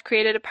luck had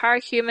created a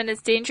parahuman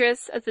as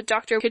dangerous as the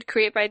Doctor could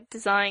create by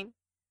design.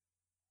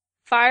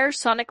 Fire,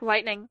 sonic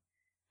lightning,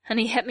 and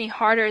he hit me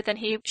harder than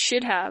he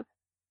should have.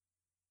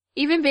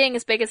 Even being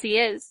as big as he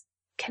is,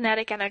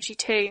 kinetic energy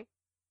too.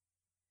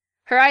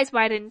 Her eyes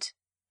widened.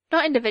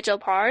 Not individual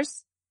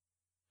powers.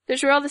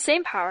 Those were all the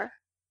same power.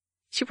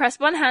 She pressed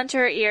one hand to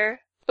her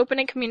ear,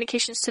 opening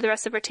communications to the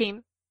rest of her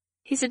team.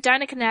 He's a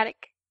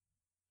dynakinetic.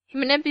 He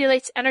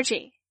manipulates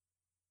energy.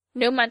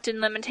 No Manton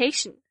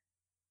limitation.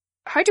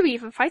 How do we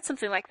even fight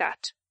something like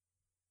that?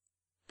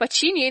 But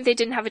she knew they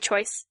didn't have a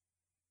choice.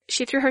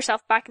 She threw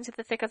herself back into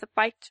the thick of the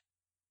fight.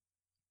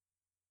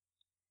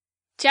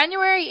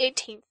 January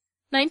 18th,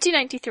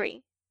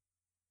 1993.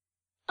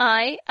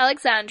 I,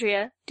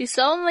 Alexandria, do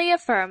solemnly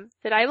affirm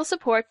that I will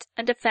support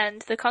and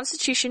defend the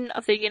Constitution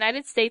of the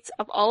United States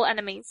of all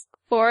enemies,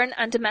 foreign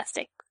and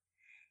domestic,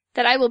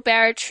 that I will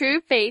bear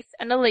true faith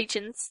and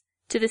allegiance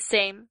to the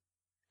same,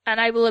 and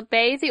I will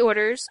obey the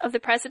orders of the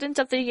President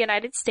of the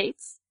United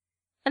States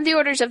and the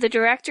orders of the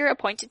director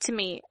appointed to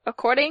me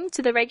according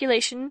to the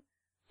regulation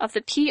of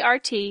the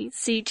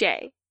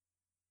PRT-CJ.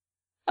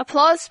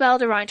 Applause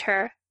swelled around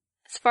her.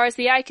 As far as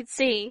the eye could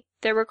see,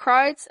 there were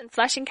crowds and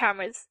flashing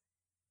cameras.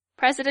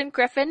 President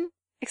Griffin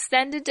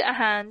extended a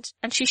hand,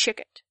 and she shook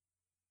it.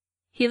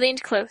 He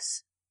leaned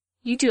close.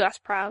 You do us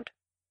proud.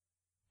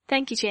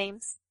 Thank you,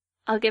 James.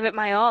 I'll give it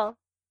my all.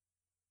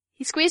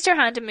 He squeezed her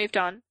hand and moved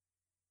on.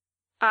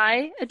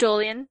 I,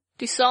 Adolian,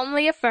 do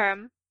solemnly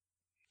affirm.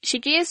 She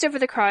gazed over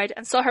the crowd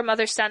and saw her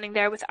mother standing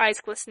there with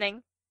eyes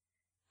glistening.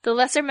 The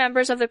lesser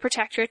members of the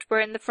Protectorate were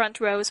in the front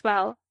row as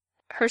well,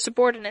 her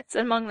subordinates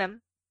among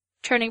them.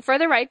 Turning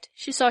further right,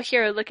 she saw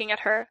Hero looking at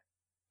her,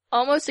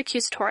 almost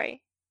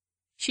accusatory.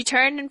 She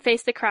turned and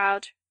faced the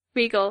crowd,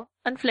 regal,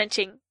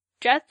 unflinching,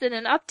 dressed in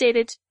an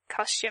updated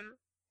costume.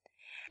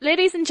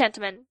 Ladies and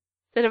gentlemen,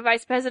 the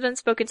Vice President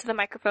spoke into the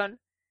microphone.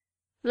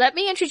 Let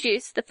me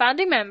introduce the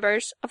founding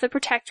members of the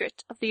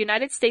Protectorate of the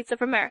United States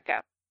of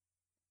America.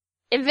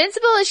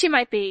 Invincible as she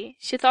might be,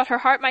 she thought her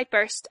heart might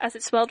burst as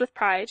it swelled with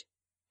pride.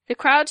 The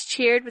crowd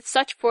cheered with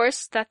such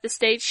force that the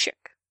stage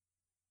shook.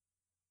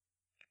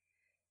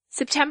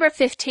 September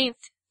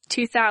 15th,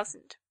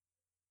 2000.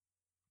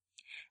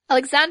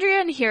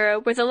 Alexandria and Hero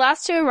were the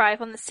last to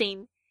arrive on the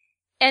scene.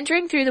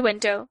 Entering through the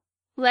window,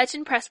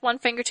 Legend pressed one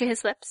finger to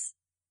his lips.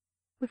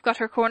 We've got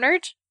her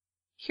cornered?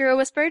 Hero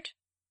whispered.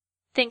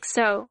 Think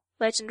so,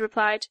 Legend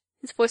replied.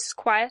 His voice was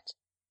quiet.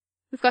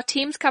 We've got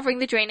teams covering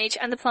the drainage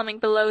and the plumbing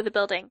below the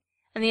building,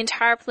 and the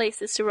entire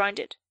place is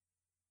surrounded.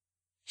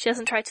 She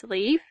hasn't tried to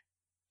leave?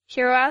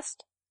 Hero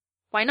asked.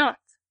 Why not?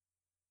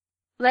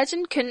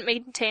 Legend couldn't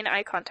maintain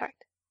eye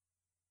contact.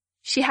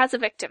 She has a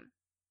victim.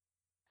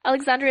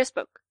 Alexandria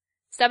spoke,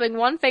 stabbing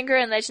one finger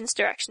in Legend's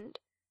direction.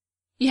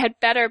 You had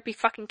better be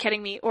fucking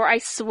kidding me, or I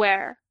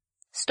swear.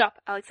 Stop,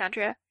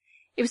 Alexandria.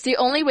 It was the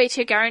only way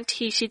to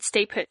guarantee she'd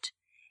stay put.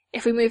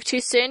 If we moved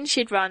too soon,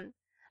 she'd run,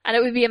 and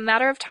it would be a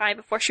matter of time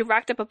before she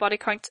racked up a body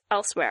count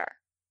elsewhere.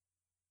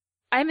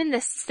 I'm in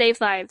this to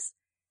save lives.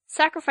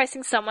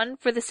 Sacrificing someone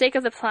for the sake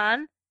of the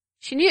plan?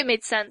 She knew it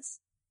made sense.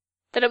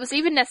 That it was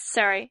even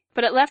necessary,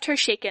 but it left her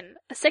shaken,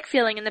 a sick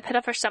feeling in the pit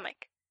of her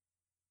stomach.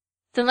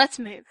 Then let's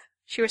move,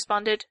 she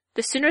responded.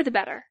 The sooner the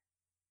better.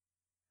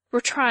 We're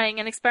trying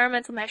an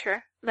experimental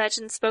measure,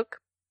 Legend spoke.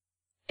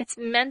 It's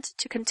meant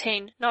to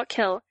contain, not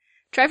kill.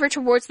 Drive her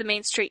towards the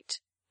main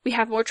street. We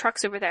have more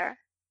trucks over there.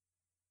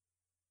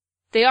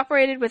 They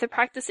operated with a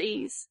practiced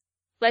ease.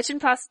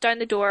 Legend passed down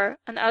the door,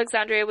 and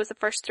Alexandria was the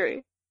first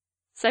through.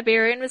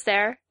 Siberian was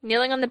there,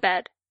 kneeling on the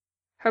bed,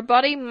 her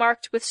body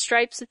marked with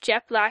stripes of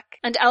jet black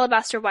and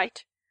alabaster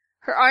white,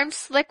 her arms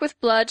slick with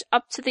blood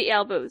up to the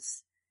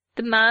elbows.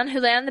 The man who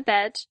lay on the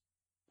bed,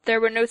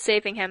 there were no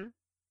saving him,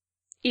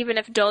 even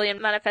if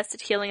Adolian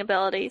manifested healing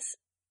abilities.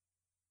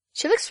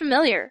 She looks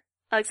familiar,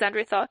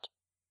 Alexandria thought,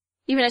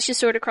 even as she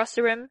soared across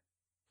the room.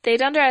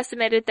 They'd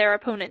underestimated their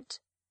opponent.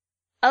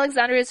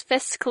 Alexandria's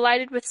fists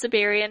collided with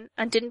Siberian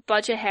and didn't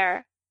budge a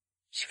hair.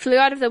 She flew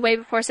out of the way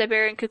before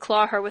Siberian could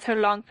claw her with her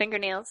long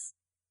fingernails.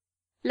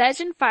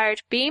 Legend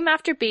fired beam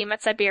after beam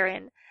at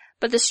Siberian,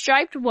 but the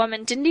striped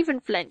woman didn't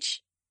even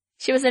flinch.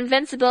 She was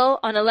invincible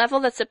on a level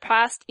that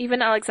surpassed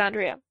even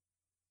Alexandria.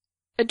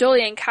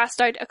 Adolian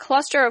cast out a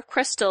cluster of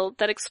crystal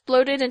that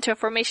exploded into a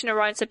formation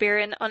around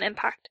Siberian on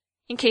impact,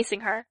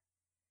 encasing her.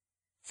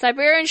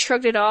 Siberian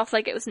shrugged it off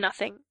like it was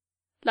nothing,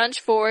 lunged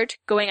forward,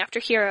 going after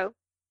Hero.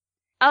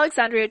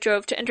 Alexandria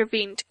drove to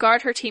intervene to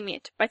guard her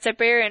teammate, but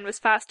Siberian was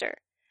faster.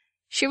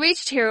 She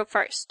reached Hero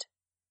first,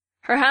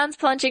 her hands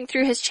plunging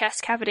through his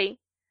chest cavity.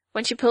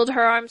 When she pulled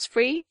her arms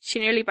free, she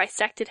nearly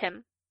bisected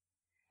him.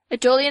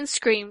 Adolian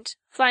screamed,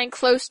 flying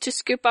close to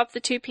scoop up the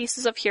two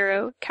pieces of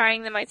Hero,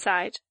 carrying them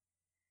outside.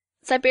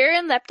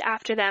 Siberian leapt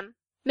after them,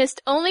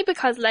 missed only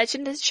because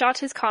Legend had shot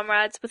his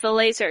comrades with a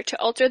laser to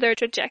alter their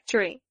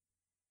trajectory.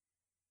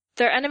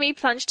 Their enemy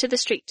plunged to the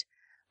street,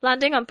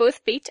 landing on both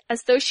feet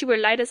as though she were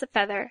light as a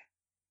feather.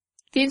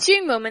 The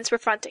ensuing moments were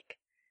frantic.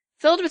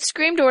 Filled with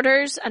screamed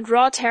orders and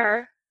raw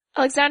terror,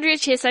 Alexandria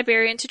chased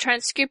Siberian to try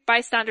and scoop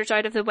bystanders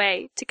out of the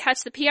way to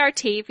catch the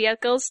PRT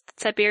vehicles that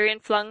Siberian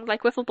flung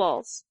like wiffle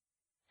balls.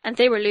 And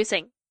they were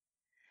losing.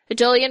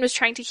 Adolian was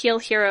trying to heal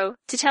Hero,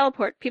 to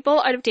teleport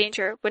people out of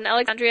danger when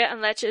Alexandria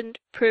and Legend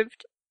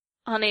proved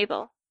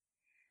unable,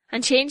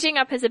 and changing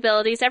up his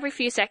abilities every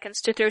few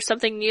seconds to throw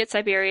something new at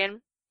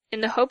Siberian, in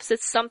the hopes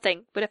that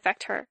something would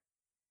affect her.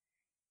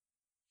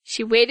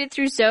 She waded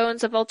through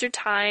zones of altered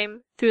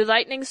time, through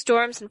lightning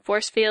storms and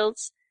force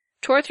fields,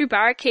 tore through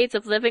barricades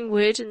of living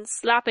wood and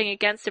slapping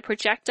against a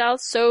projectile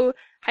so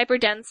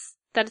hyperdense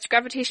that its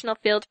gravitational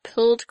field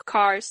pulled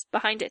cars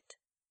behind it.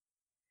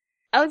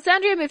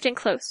 Alexandria moved in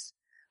close,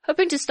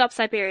 hoping to stop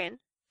Siberian,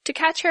 to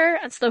catch her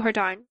and slow her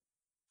down.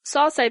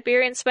 Saw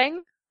Siberian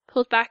swing,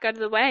 pulled back out of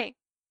the way.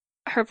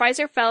 Her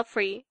visor fell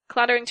free,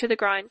 clattering to the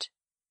ground.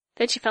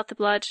 Then she felt the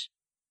blood.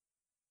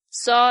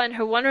 Saw in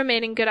her one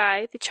remaining good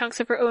eye the chunks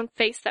of her own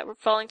face that were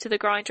falling to the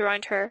ground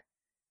around her.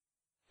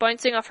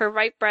 Bouncing off her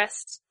right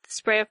breast, the the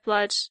spray of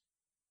blood.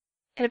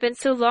 It had been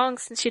so long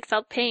since she had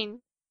felt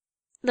pain.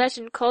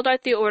 Legend called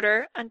out the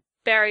order and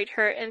buried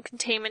her in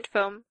containment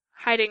foam,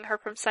 hiding her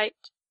from sight.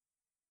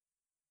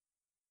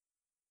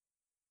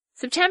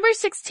 September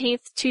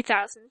 16th,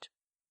 2000.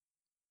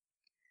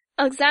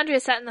 Alexandria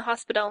sat in the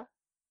hospital.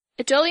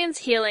 Adolian's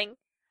healing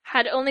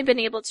had only been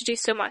able to do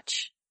so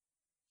much.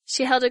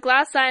 She held a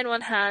glass eye in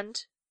one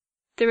hand,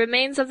 the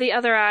remains of the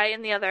other eye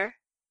in the other.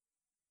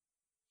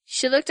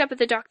 She looked up at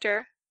the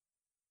doctor.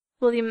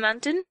 "William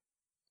Manton?"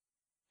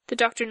 The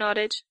doctor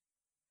nodded.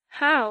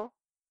 "How?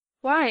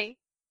 Why?"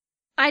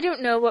 "I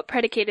don't know what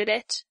predicated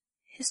it.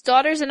 His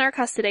daughter's in our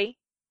custody.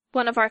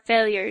 One of our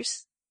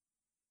failures."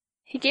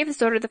 He gave his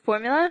daughter the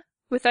formula,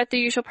 without the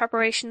usual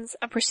preparations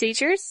and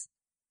procedures?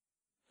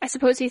 I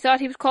suppose he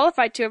thought he was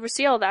qualified to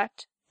oversee all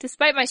that,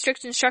 despite my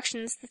strict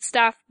instructions that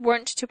staff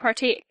weren't to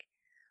partake.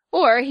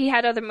 Or he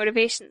had other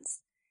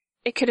motivations.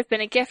 It could have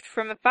been a gift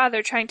from a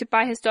father trying to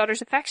buy his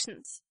daughter's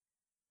affections.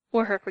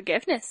 Or her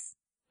forgiveness.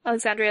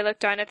 Alexandria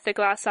looked down at the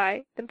glass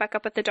eye, then back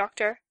up at the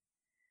doctor.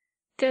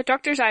 The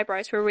doctor's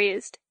eyebrows were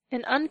raised,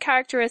 in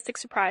uncharacteristic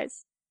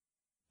surprise.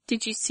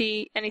 "Did you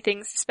see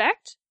anything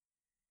suspect?"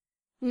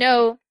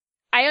 "No.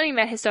 I only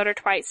met his daughter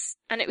twice,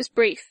 and it was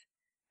brief.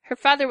 Her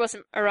father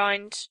wasn't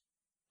around.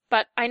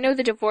 But I know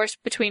the divorce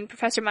between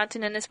Professor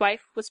Manton and his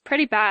wife was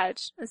pretty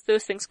bad, as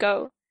those things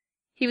go.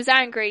 He was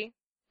angry.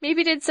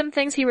 Maybe did some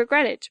things he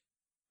regretted."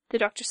 The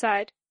doctor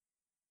sighed.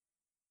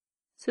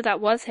 "So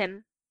that was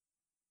him."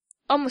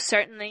 "Almost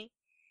certainly.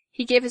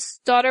 He gave his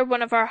daughter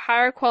one of our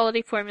higher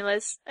quality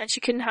formulas, and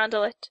she couldn't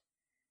handle it.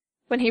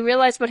 When he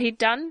realized what he'd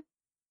done,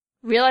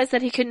 realized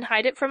that he couldn't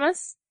hide it from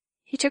us,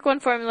 he took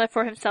one formula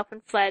for himself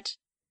and fled.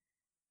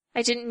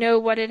 I didn't know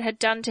what it had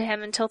done to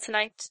him until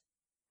tonight.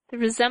 The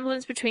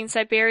resemblance between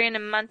Siberian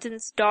and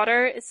Manton's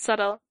daughter is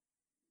subtle.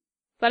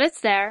 But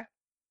it's there,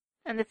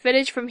 and the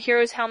footage from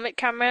Hero's helmet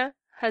camera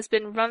has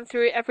been run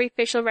through every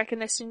facial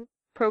recognition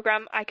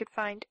program I could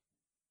find."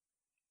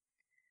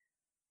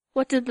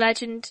 "What did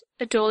Legend,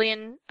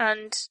 Adolian,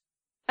 and—"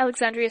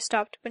 Alexandria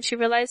stopped when she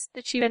realized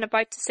that she'd been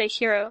about to say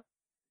Hero.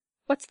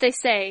 "What did they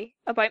say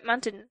about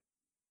Manton?"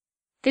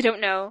 "They don't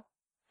know.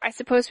 I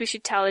suppose we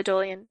should tell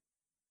Adolian.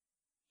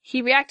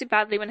 He reacted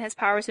badly when his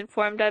powers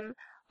informed him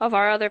of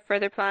our other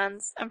further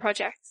plans and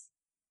projects."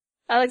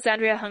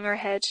 Alexandria hung her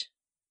head.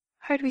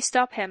 "How do we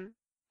stop him?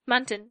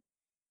 Manton,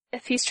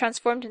 if he's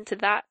transformed into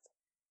that?"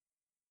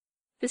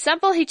 "The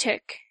sample he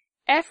took,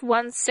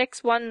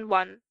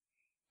 F1611.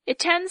 It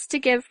tends to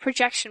give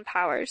projection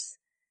powers.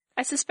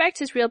 I suspect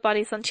his real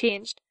body's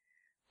unchanged,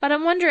 but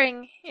I'm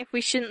wondering if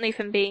we shouldn't leave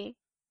him be."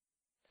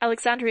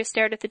 Alexandria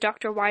stared at the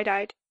doctor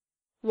wide-eyed.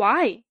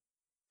 "Why?"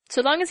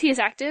 "So long as he is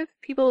active,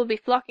 people will be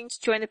flocking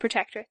to join the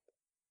Protectorate."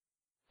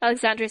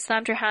 Alexandria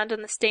slammed her hand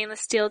on the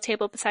stainless steel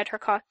table beside her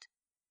cot.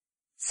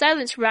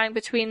 Silence rang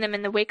between them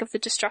in the wake of the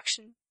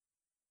destruction.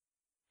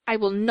 "I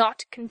will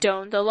not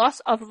condone the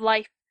loss of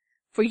life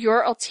for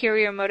your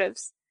ulterior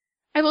motives.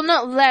 I will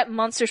not let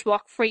monsters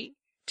walk free,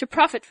 to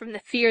profit from the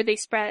fear they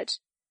spread."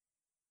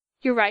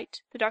 "You're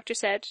right," the doctor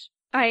said.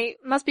 "I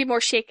must be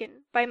more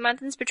shaken by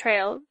Manton's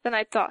betrayal than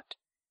I'd thought.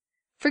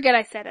 Forget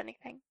I said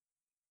anything."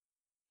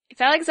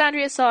 If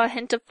Alexandria saw a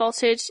hint of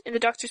falsehood in the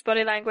doctor's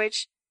body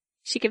language,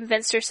 she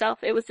convinced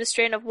herself it was the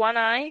strain of one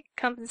eye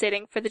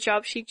compensating for the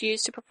job she'd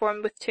used to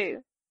perform with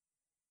two.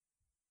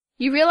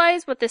 "You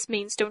realize what this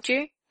means, don't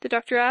you?" the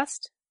doctor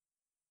asked.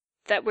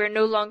 "That we're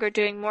no longer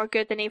doing more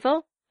good than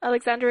evil?"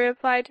 Alexandria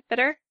replied,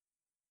 bitter.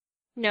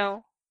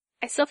 "No.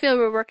 I still feel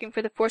we're working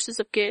for the forces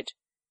of good.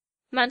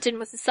 Manton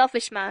was a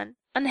selfish man,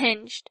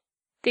 unhinged,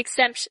 the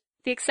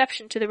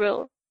exception to the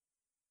rule."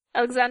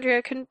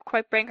 Alexandria couldn't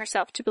quite bring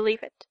herself to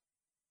believe it.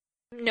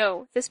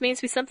 "No, this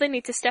means we simply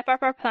need to step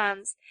up our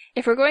plans.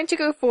 If we're going to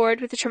go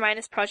forward with the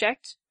Terminus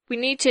project, we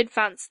need to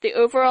advance the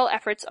overall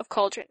efforts of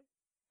Cauldron.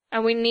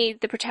 And we need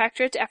the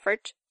Protectorate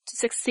effort to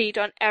succeed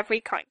on every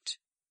count."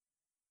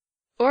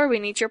 "Or we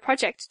need your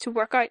project to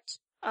work out,"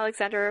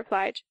 Alexandria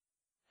replied.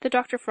 The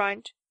doctor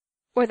frowned.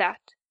 "Or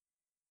that.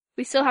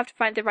 We still have to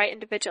find the right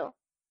individual.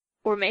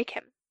 Or make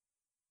him."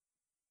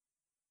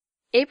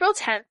 April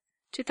 10th,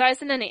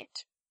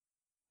 2008.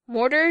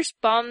 Mortars,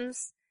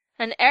 bombs,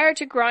 and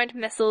air-to-ground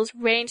missiles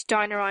rained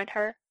down around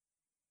her.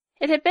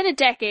 It had been a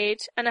decade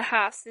and a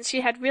half since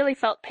she had really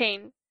felt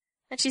pain,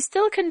 and she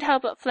still couldn't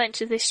help but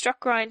flinch as they struck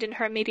ground in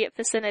her immediate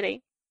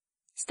vicinity.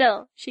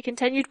 Still, she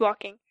continued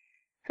walking.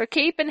 Her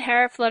cape and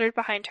hair fluttered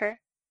behind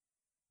her.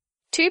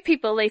 Two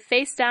people lay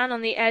face down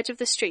on the edge of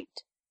the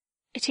street,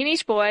 a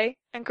teenage boy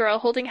and girl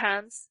holding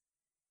hands.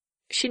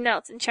 She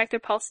knelt and checked their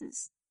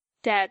pulses.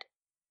 Dead.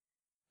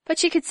 But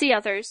she could see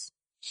others.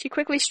 She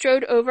quickly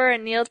strode over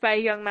and kneeled by a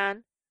young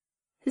man.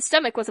 His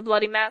stomach was a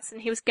bloody mess,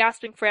 and he was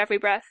gasping for every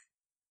breath.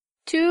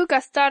 "Tu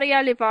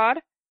gustaría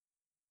livar?"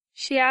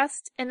 she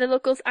asked, in the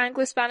local's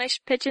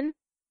Anglo-Spanish pidgin.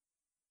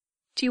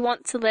 "Do you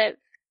want to live?"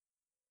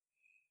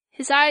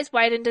 His eyes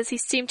widened as he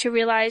seemed to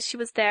realize she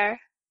was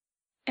there.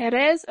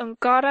 "Eres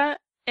encara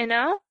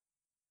enao?"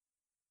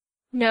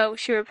 "No,"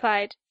 she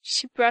replied.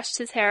 She brushed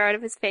his hair out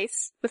of his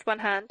face with one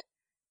hand.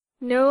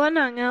 "No, an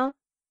angel."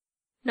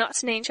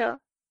 not an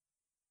angel.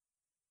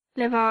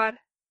 Levar.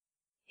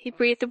 He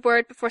breathed the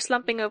word before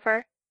slumping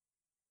over.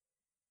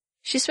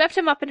 She swept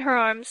him up in her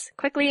arms,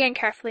 quickly and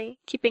carefully,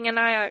 keeping an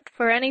eye out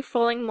for any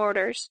falling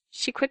mortars.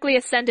 She quickly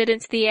ascended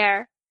into the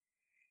air.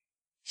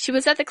 She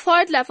was at the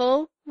cloud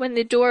level when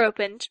the door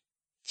opened.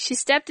 She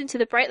stepped into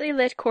the brightly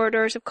lit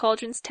corridors of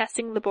Cauldron's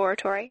testing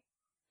laboratory,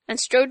 and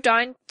strode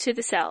down to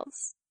the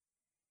cells.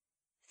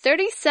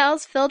 30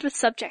 cells filled with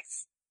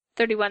subjects.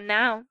 31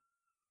 now.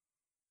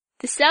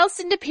 The cells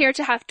didn't appear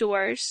to have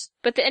doors,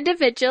 but the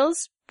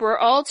individuals were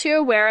all too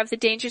aware of the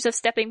dangers of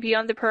stepping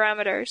beyond the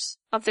parameters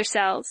of their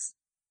cells,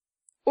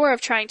 or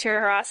of trying to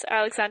harass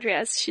Alexandria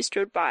as she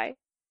strode by.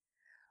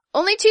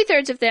 Only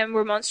 2/3 of them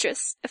were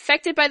monstrous,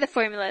 affected by the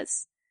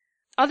formulas.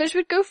 Others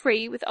would go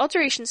free with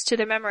alterations to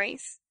their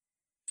memories.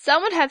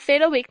 Some would have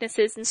fatal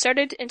weaknesses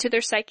inserted into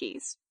their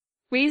psyches,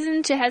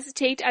 reason to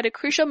hesitate at a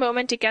crucial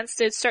moment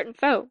against a certain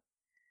foe.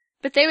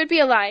 But they would be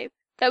alive.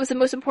 That was the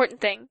most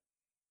important thing.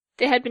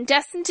 They had been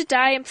destined to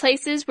die in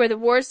places where the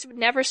wars would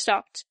never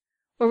stopped,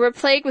 or where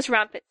plague was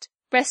rampant,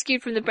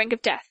 rescued from the brink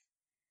of death.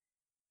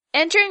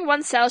 Entering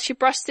one cell, she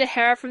brushed the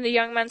hair from the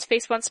young man's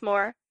face once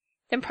more,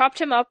 then propped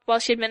him up while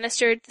she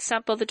administered the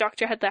sample the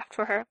doctor had left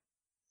for her.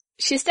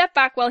 She stepped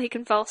back while he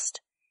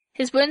convulsed,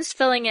 his wounds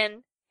filling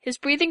in, his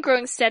breathing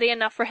growing steady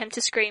enough for him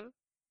to scream.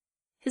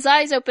 His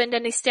eyes opened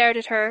and he stared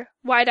at her,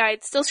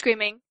 wide-eyed, still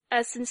screaming,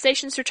 as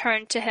sensations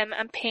returned to him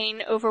and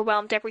pain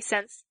overwhelmed every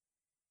sense.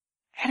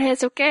 "It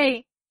is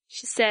okay,"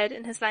 she said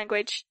in his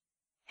language.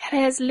 "It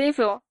is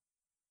livo.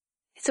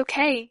 It's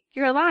okay.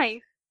 You're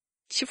alive."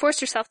 She forced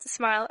herself to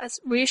smile as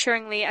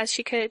reassuringly as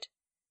she could.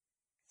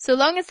 So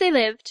long as they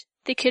lived,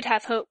 they could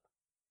have hope.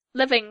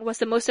 Living was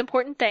the most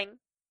important thing.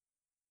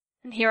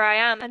 And here I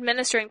am,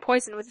 administering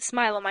poison with a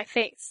smile on my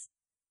face.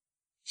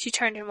 She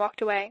turned and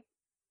walked away.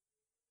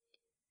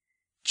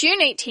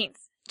 June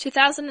 18th,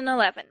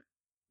 2011.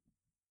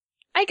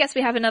 "I guess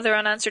we have another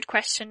unanswered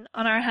question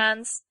on our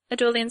hands,"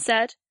 Adolian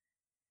said.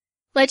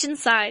 Legend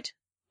sighed.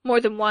 More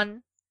than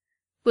one.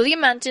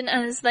 William Manton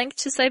and his link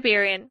to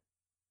Siberian.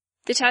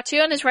 The tattoo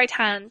on his right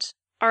hand,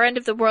 our end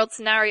of the world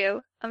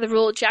scenario, and the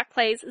role Jack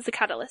plays as the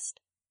catalyst.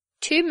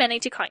 Too many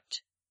to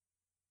count.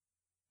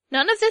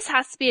 "None of this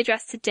has to be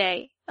addressed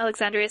today,"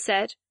 Alexandria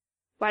said.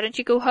 "Why don't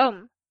you go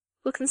home?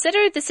 We'll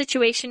consider the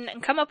situation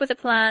and come up with a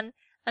plan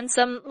and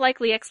some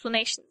likely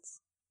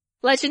explanations."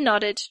 Legend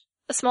nodded.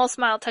 A small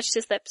smile touched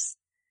his lips.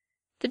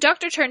 The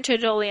doctor turned to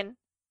Adolian.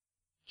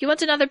 "You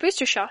want another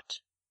booster shot?"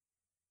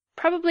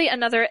 "Probably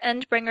another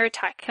Endbringer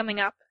attack coming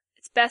up.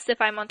 It's best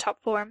if I'm on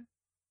top form."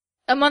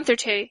 "A month or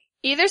two.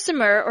 Either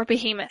Samur or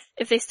Behemoth,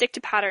 if they stick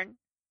to pattern,"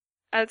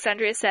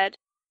 Alexandria said.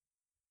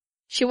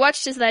 She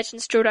watched as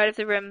Legend strode out of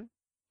the room.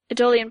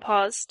 Adolian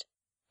paused,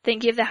 then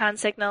gave the hand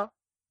signal.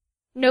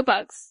 No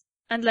bugs,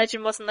 and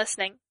Legend wasn't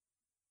listening.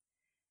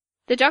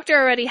 The doctor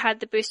already had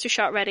the booster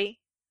shot ready.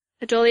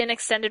 Adolian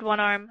extended one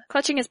arm,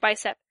 clutching his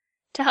bicep,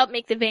 to help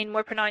make the vein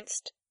more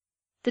pronounced.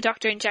 The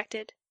doctor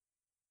injected.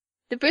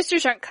 "The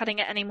boosters aren't cutting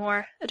it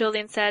anymore,"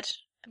 Adolian said.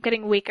 "I'm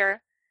getting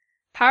weaker.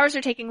 Powers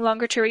are taking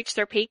longer to reach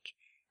their peak,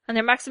 and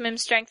their maximum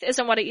strength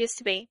isn't what it used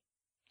to be.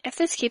 If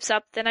this keeps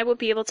up, then I won't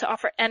be able to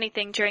offer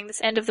anything during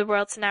this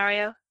end-of-the-world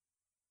scenario."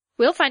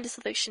 "We'll find a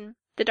solution,"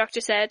 the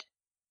doctor said.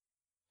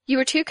 "You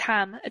were too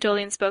calm,"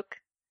 Adolian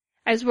spoke.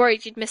 "I was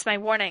worried you'd miss my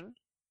warning."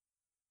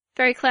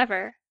 "Very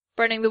clever,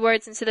 burning the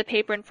words into the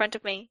paper in front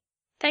of me.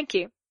 Thank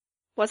you.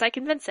 Was I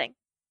convincing?"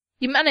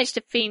 "You managed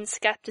to feign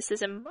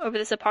skepticism over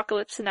this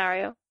apocalypse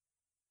scenario,"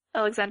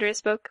 Alexandria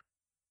spoke.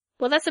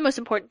 "Well, that's the most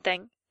important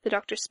thing," the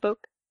doctor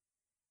spoke.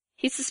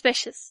 "He's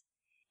suspicious.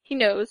 He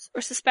knows,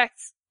 or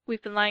suspects,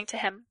 we've been lying to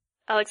him,"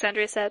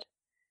 Alexandria said.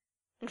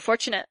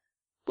 "Unfortunate.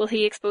 Will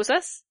he expose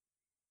us?"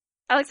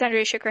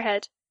 Alexandria shook her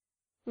head.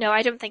 "No,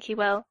 I don't think he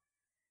will.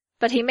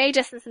 But he may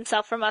distance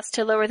himself from us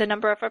to lower the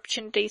number of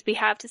opportunities we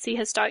have to see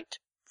his doubt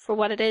for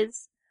what it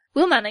is."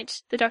 "We'll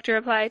manage," the doctor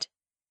replied.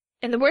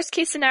 "In the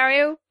worst-case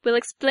scenario, we'll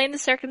explain the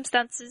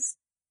circumstances,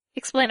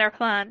 explain our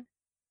plan."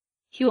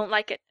 "He won't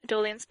like it,"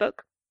 Adolian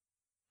spoke.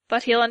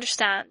 "But he'll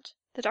understand,"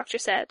 the doctor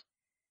said.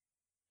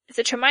 "If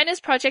the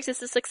Terminus project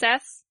is a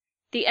success,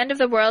 the end of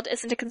the world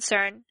isn't a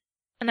concern,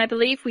 and I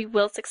believe we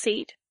will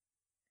succeed.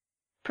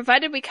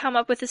 Provided we come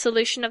up with a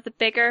solution of the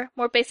bigger,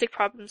 more basic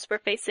problems we're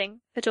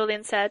facing,"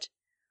 Adolian said.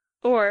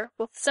 "Or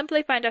we'll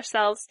simply find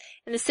ourselves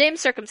in the same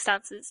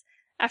circumstances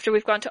after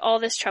we've gone to all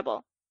this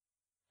trouble."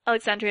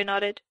 Alexandria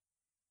nodded.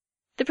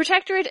 "The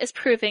Protectorate is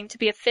proving to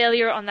be a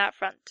failure on that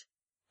front.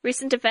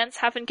 Recent events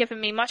haven't given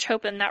me much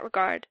hope in that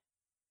regard.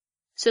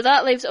 So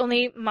that leaves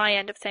only my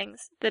end of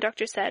things," the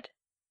doctor said.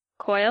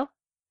 "Coil?"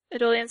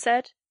 Adolian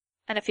said.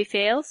 "And if he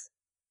fails?"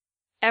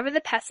 "Ever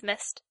the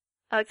pessimist,"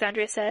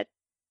 Alexandria said.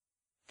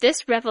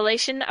 "This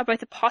revelation about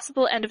the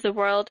possible end of the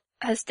world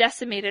has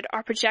decimated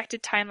our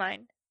projected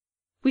timeline.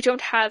 We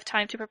don't have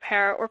time to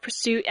prepare or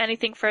pursue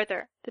anything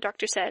further," the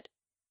doctor said.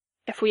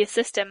 "If we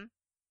assist him—"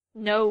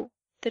 "No,"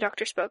 the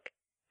doctor spoke.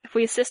 "If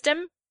we assist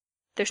him,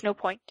 there's no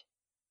point."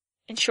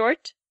 "In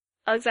short,"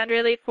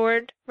 Alexandria leaned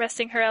forward,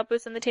 resting her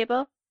elbows on the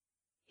table,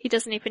 "he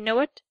doesn't even know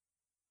it,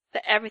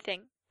 but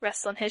everything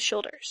rests on his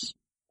shoulders.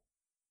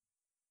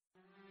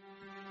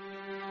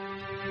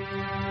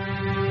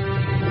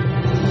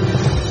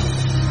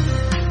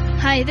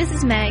 Hi, this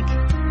is Meg.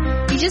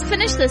 You just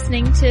finished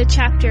listening to a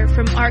chapter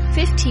from Arc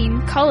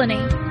 15, Colony,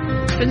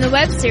 from the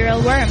web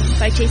serial Worm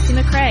by J.C.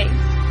 McCrae.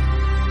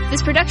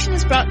 This production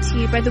is brought to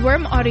you by the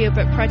Worm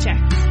Audiobook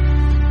Project.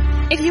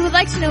 If you would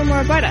like to know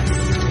more about us,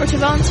 or to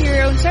volunteer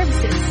your own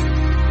services,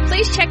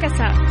 please check us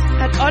out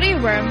at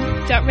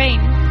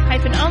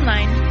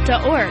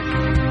audioworm.rain-online.org.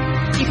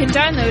 You can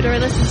download or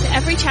listen to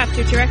every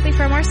chapter directly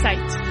from our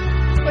site,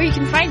 or you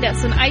can find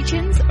us on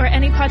iTunes or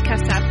any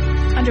podcast app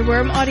under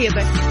Worm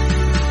Audiobook.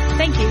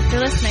 Thank you for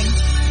listening.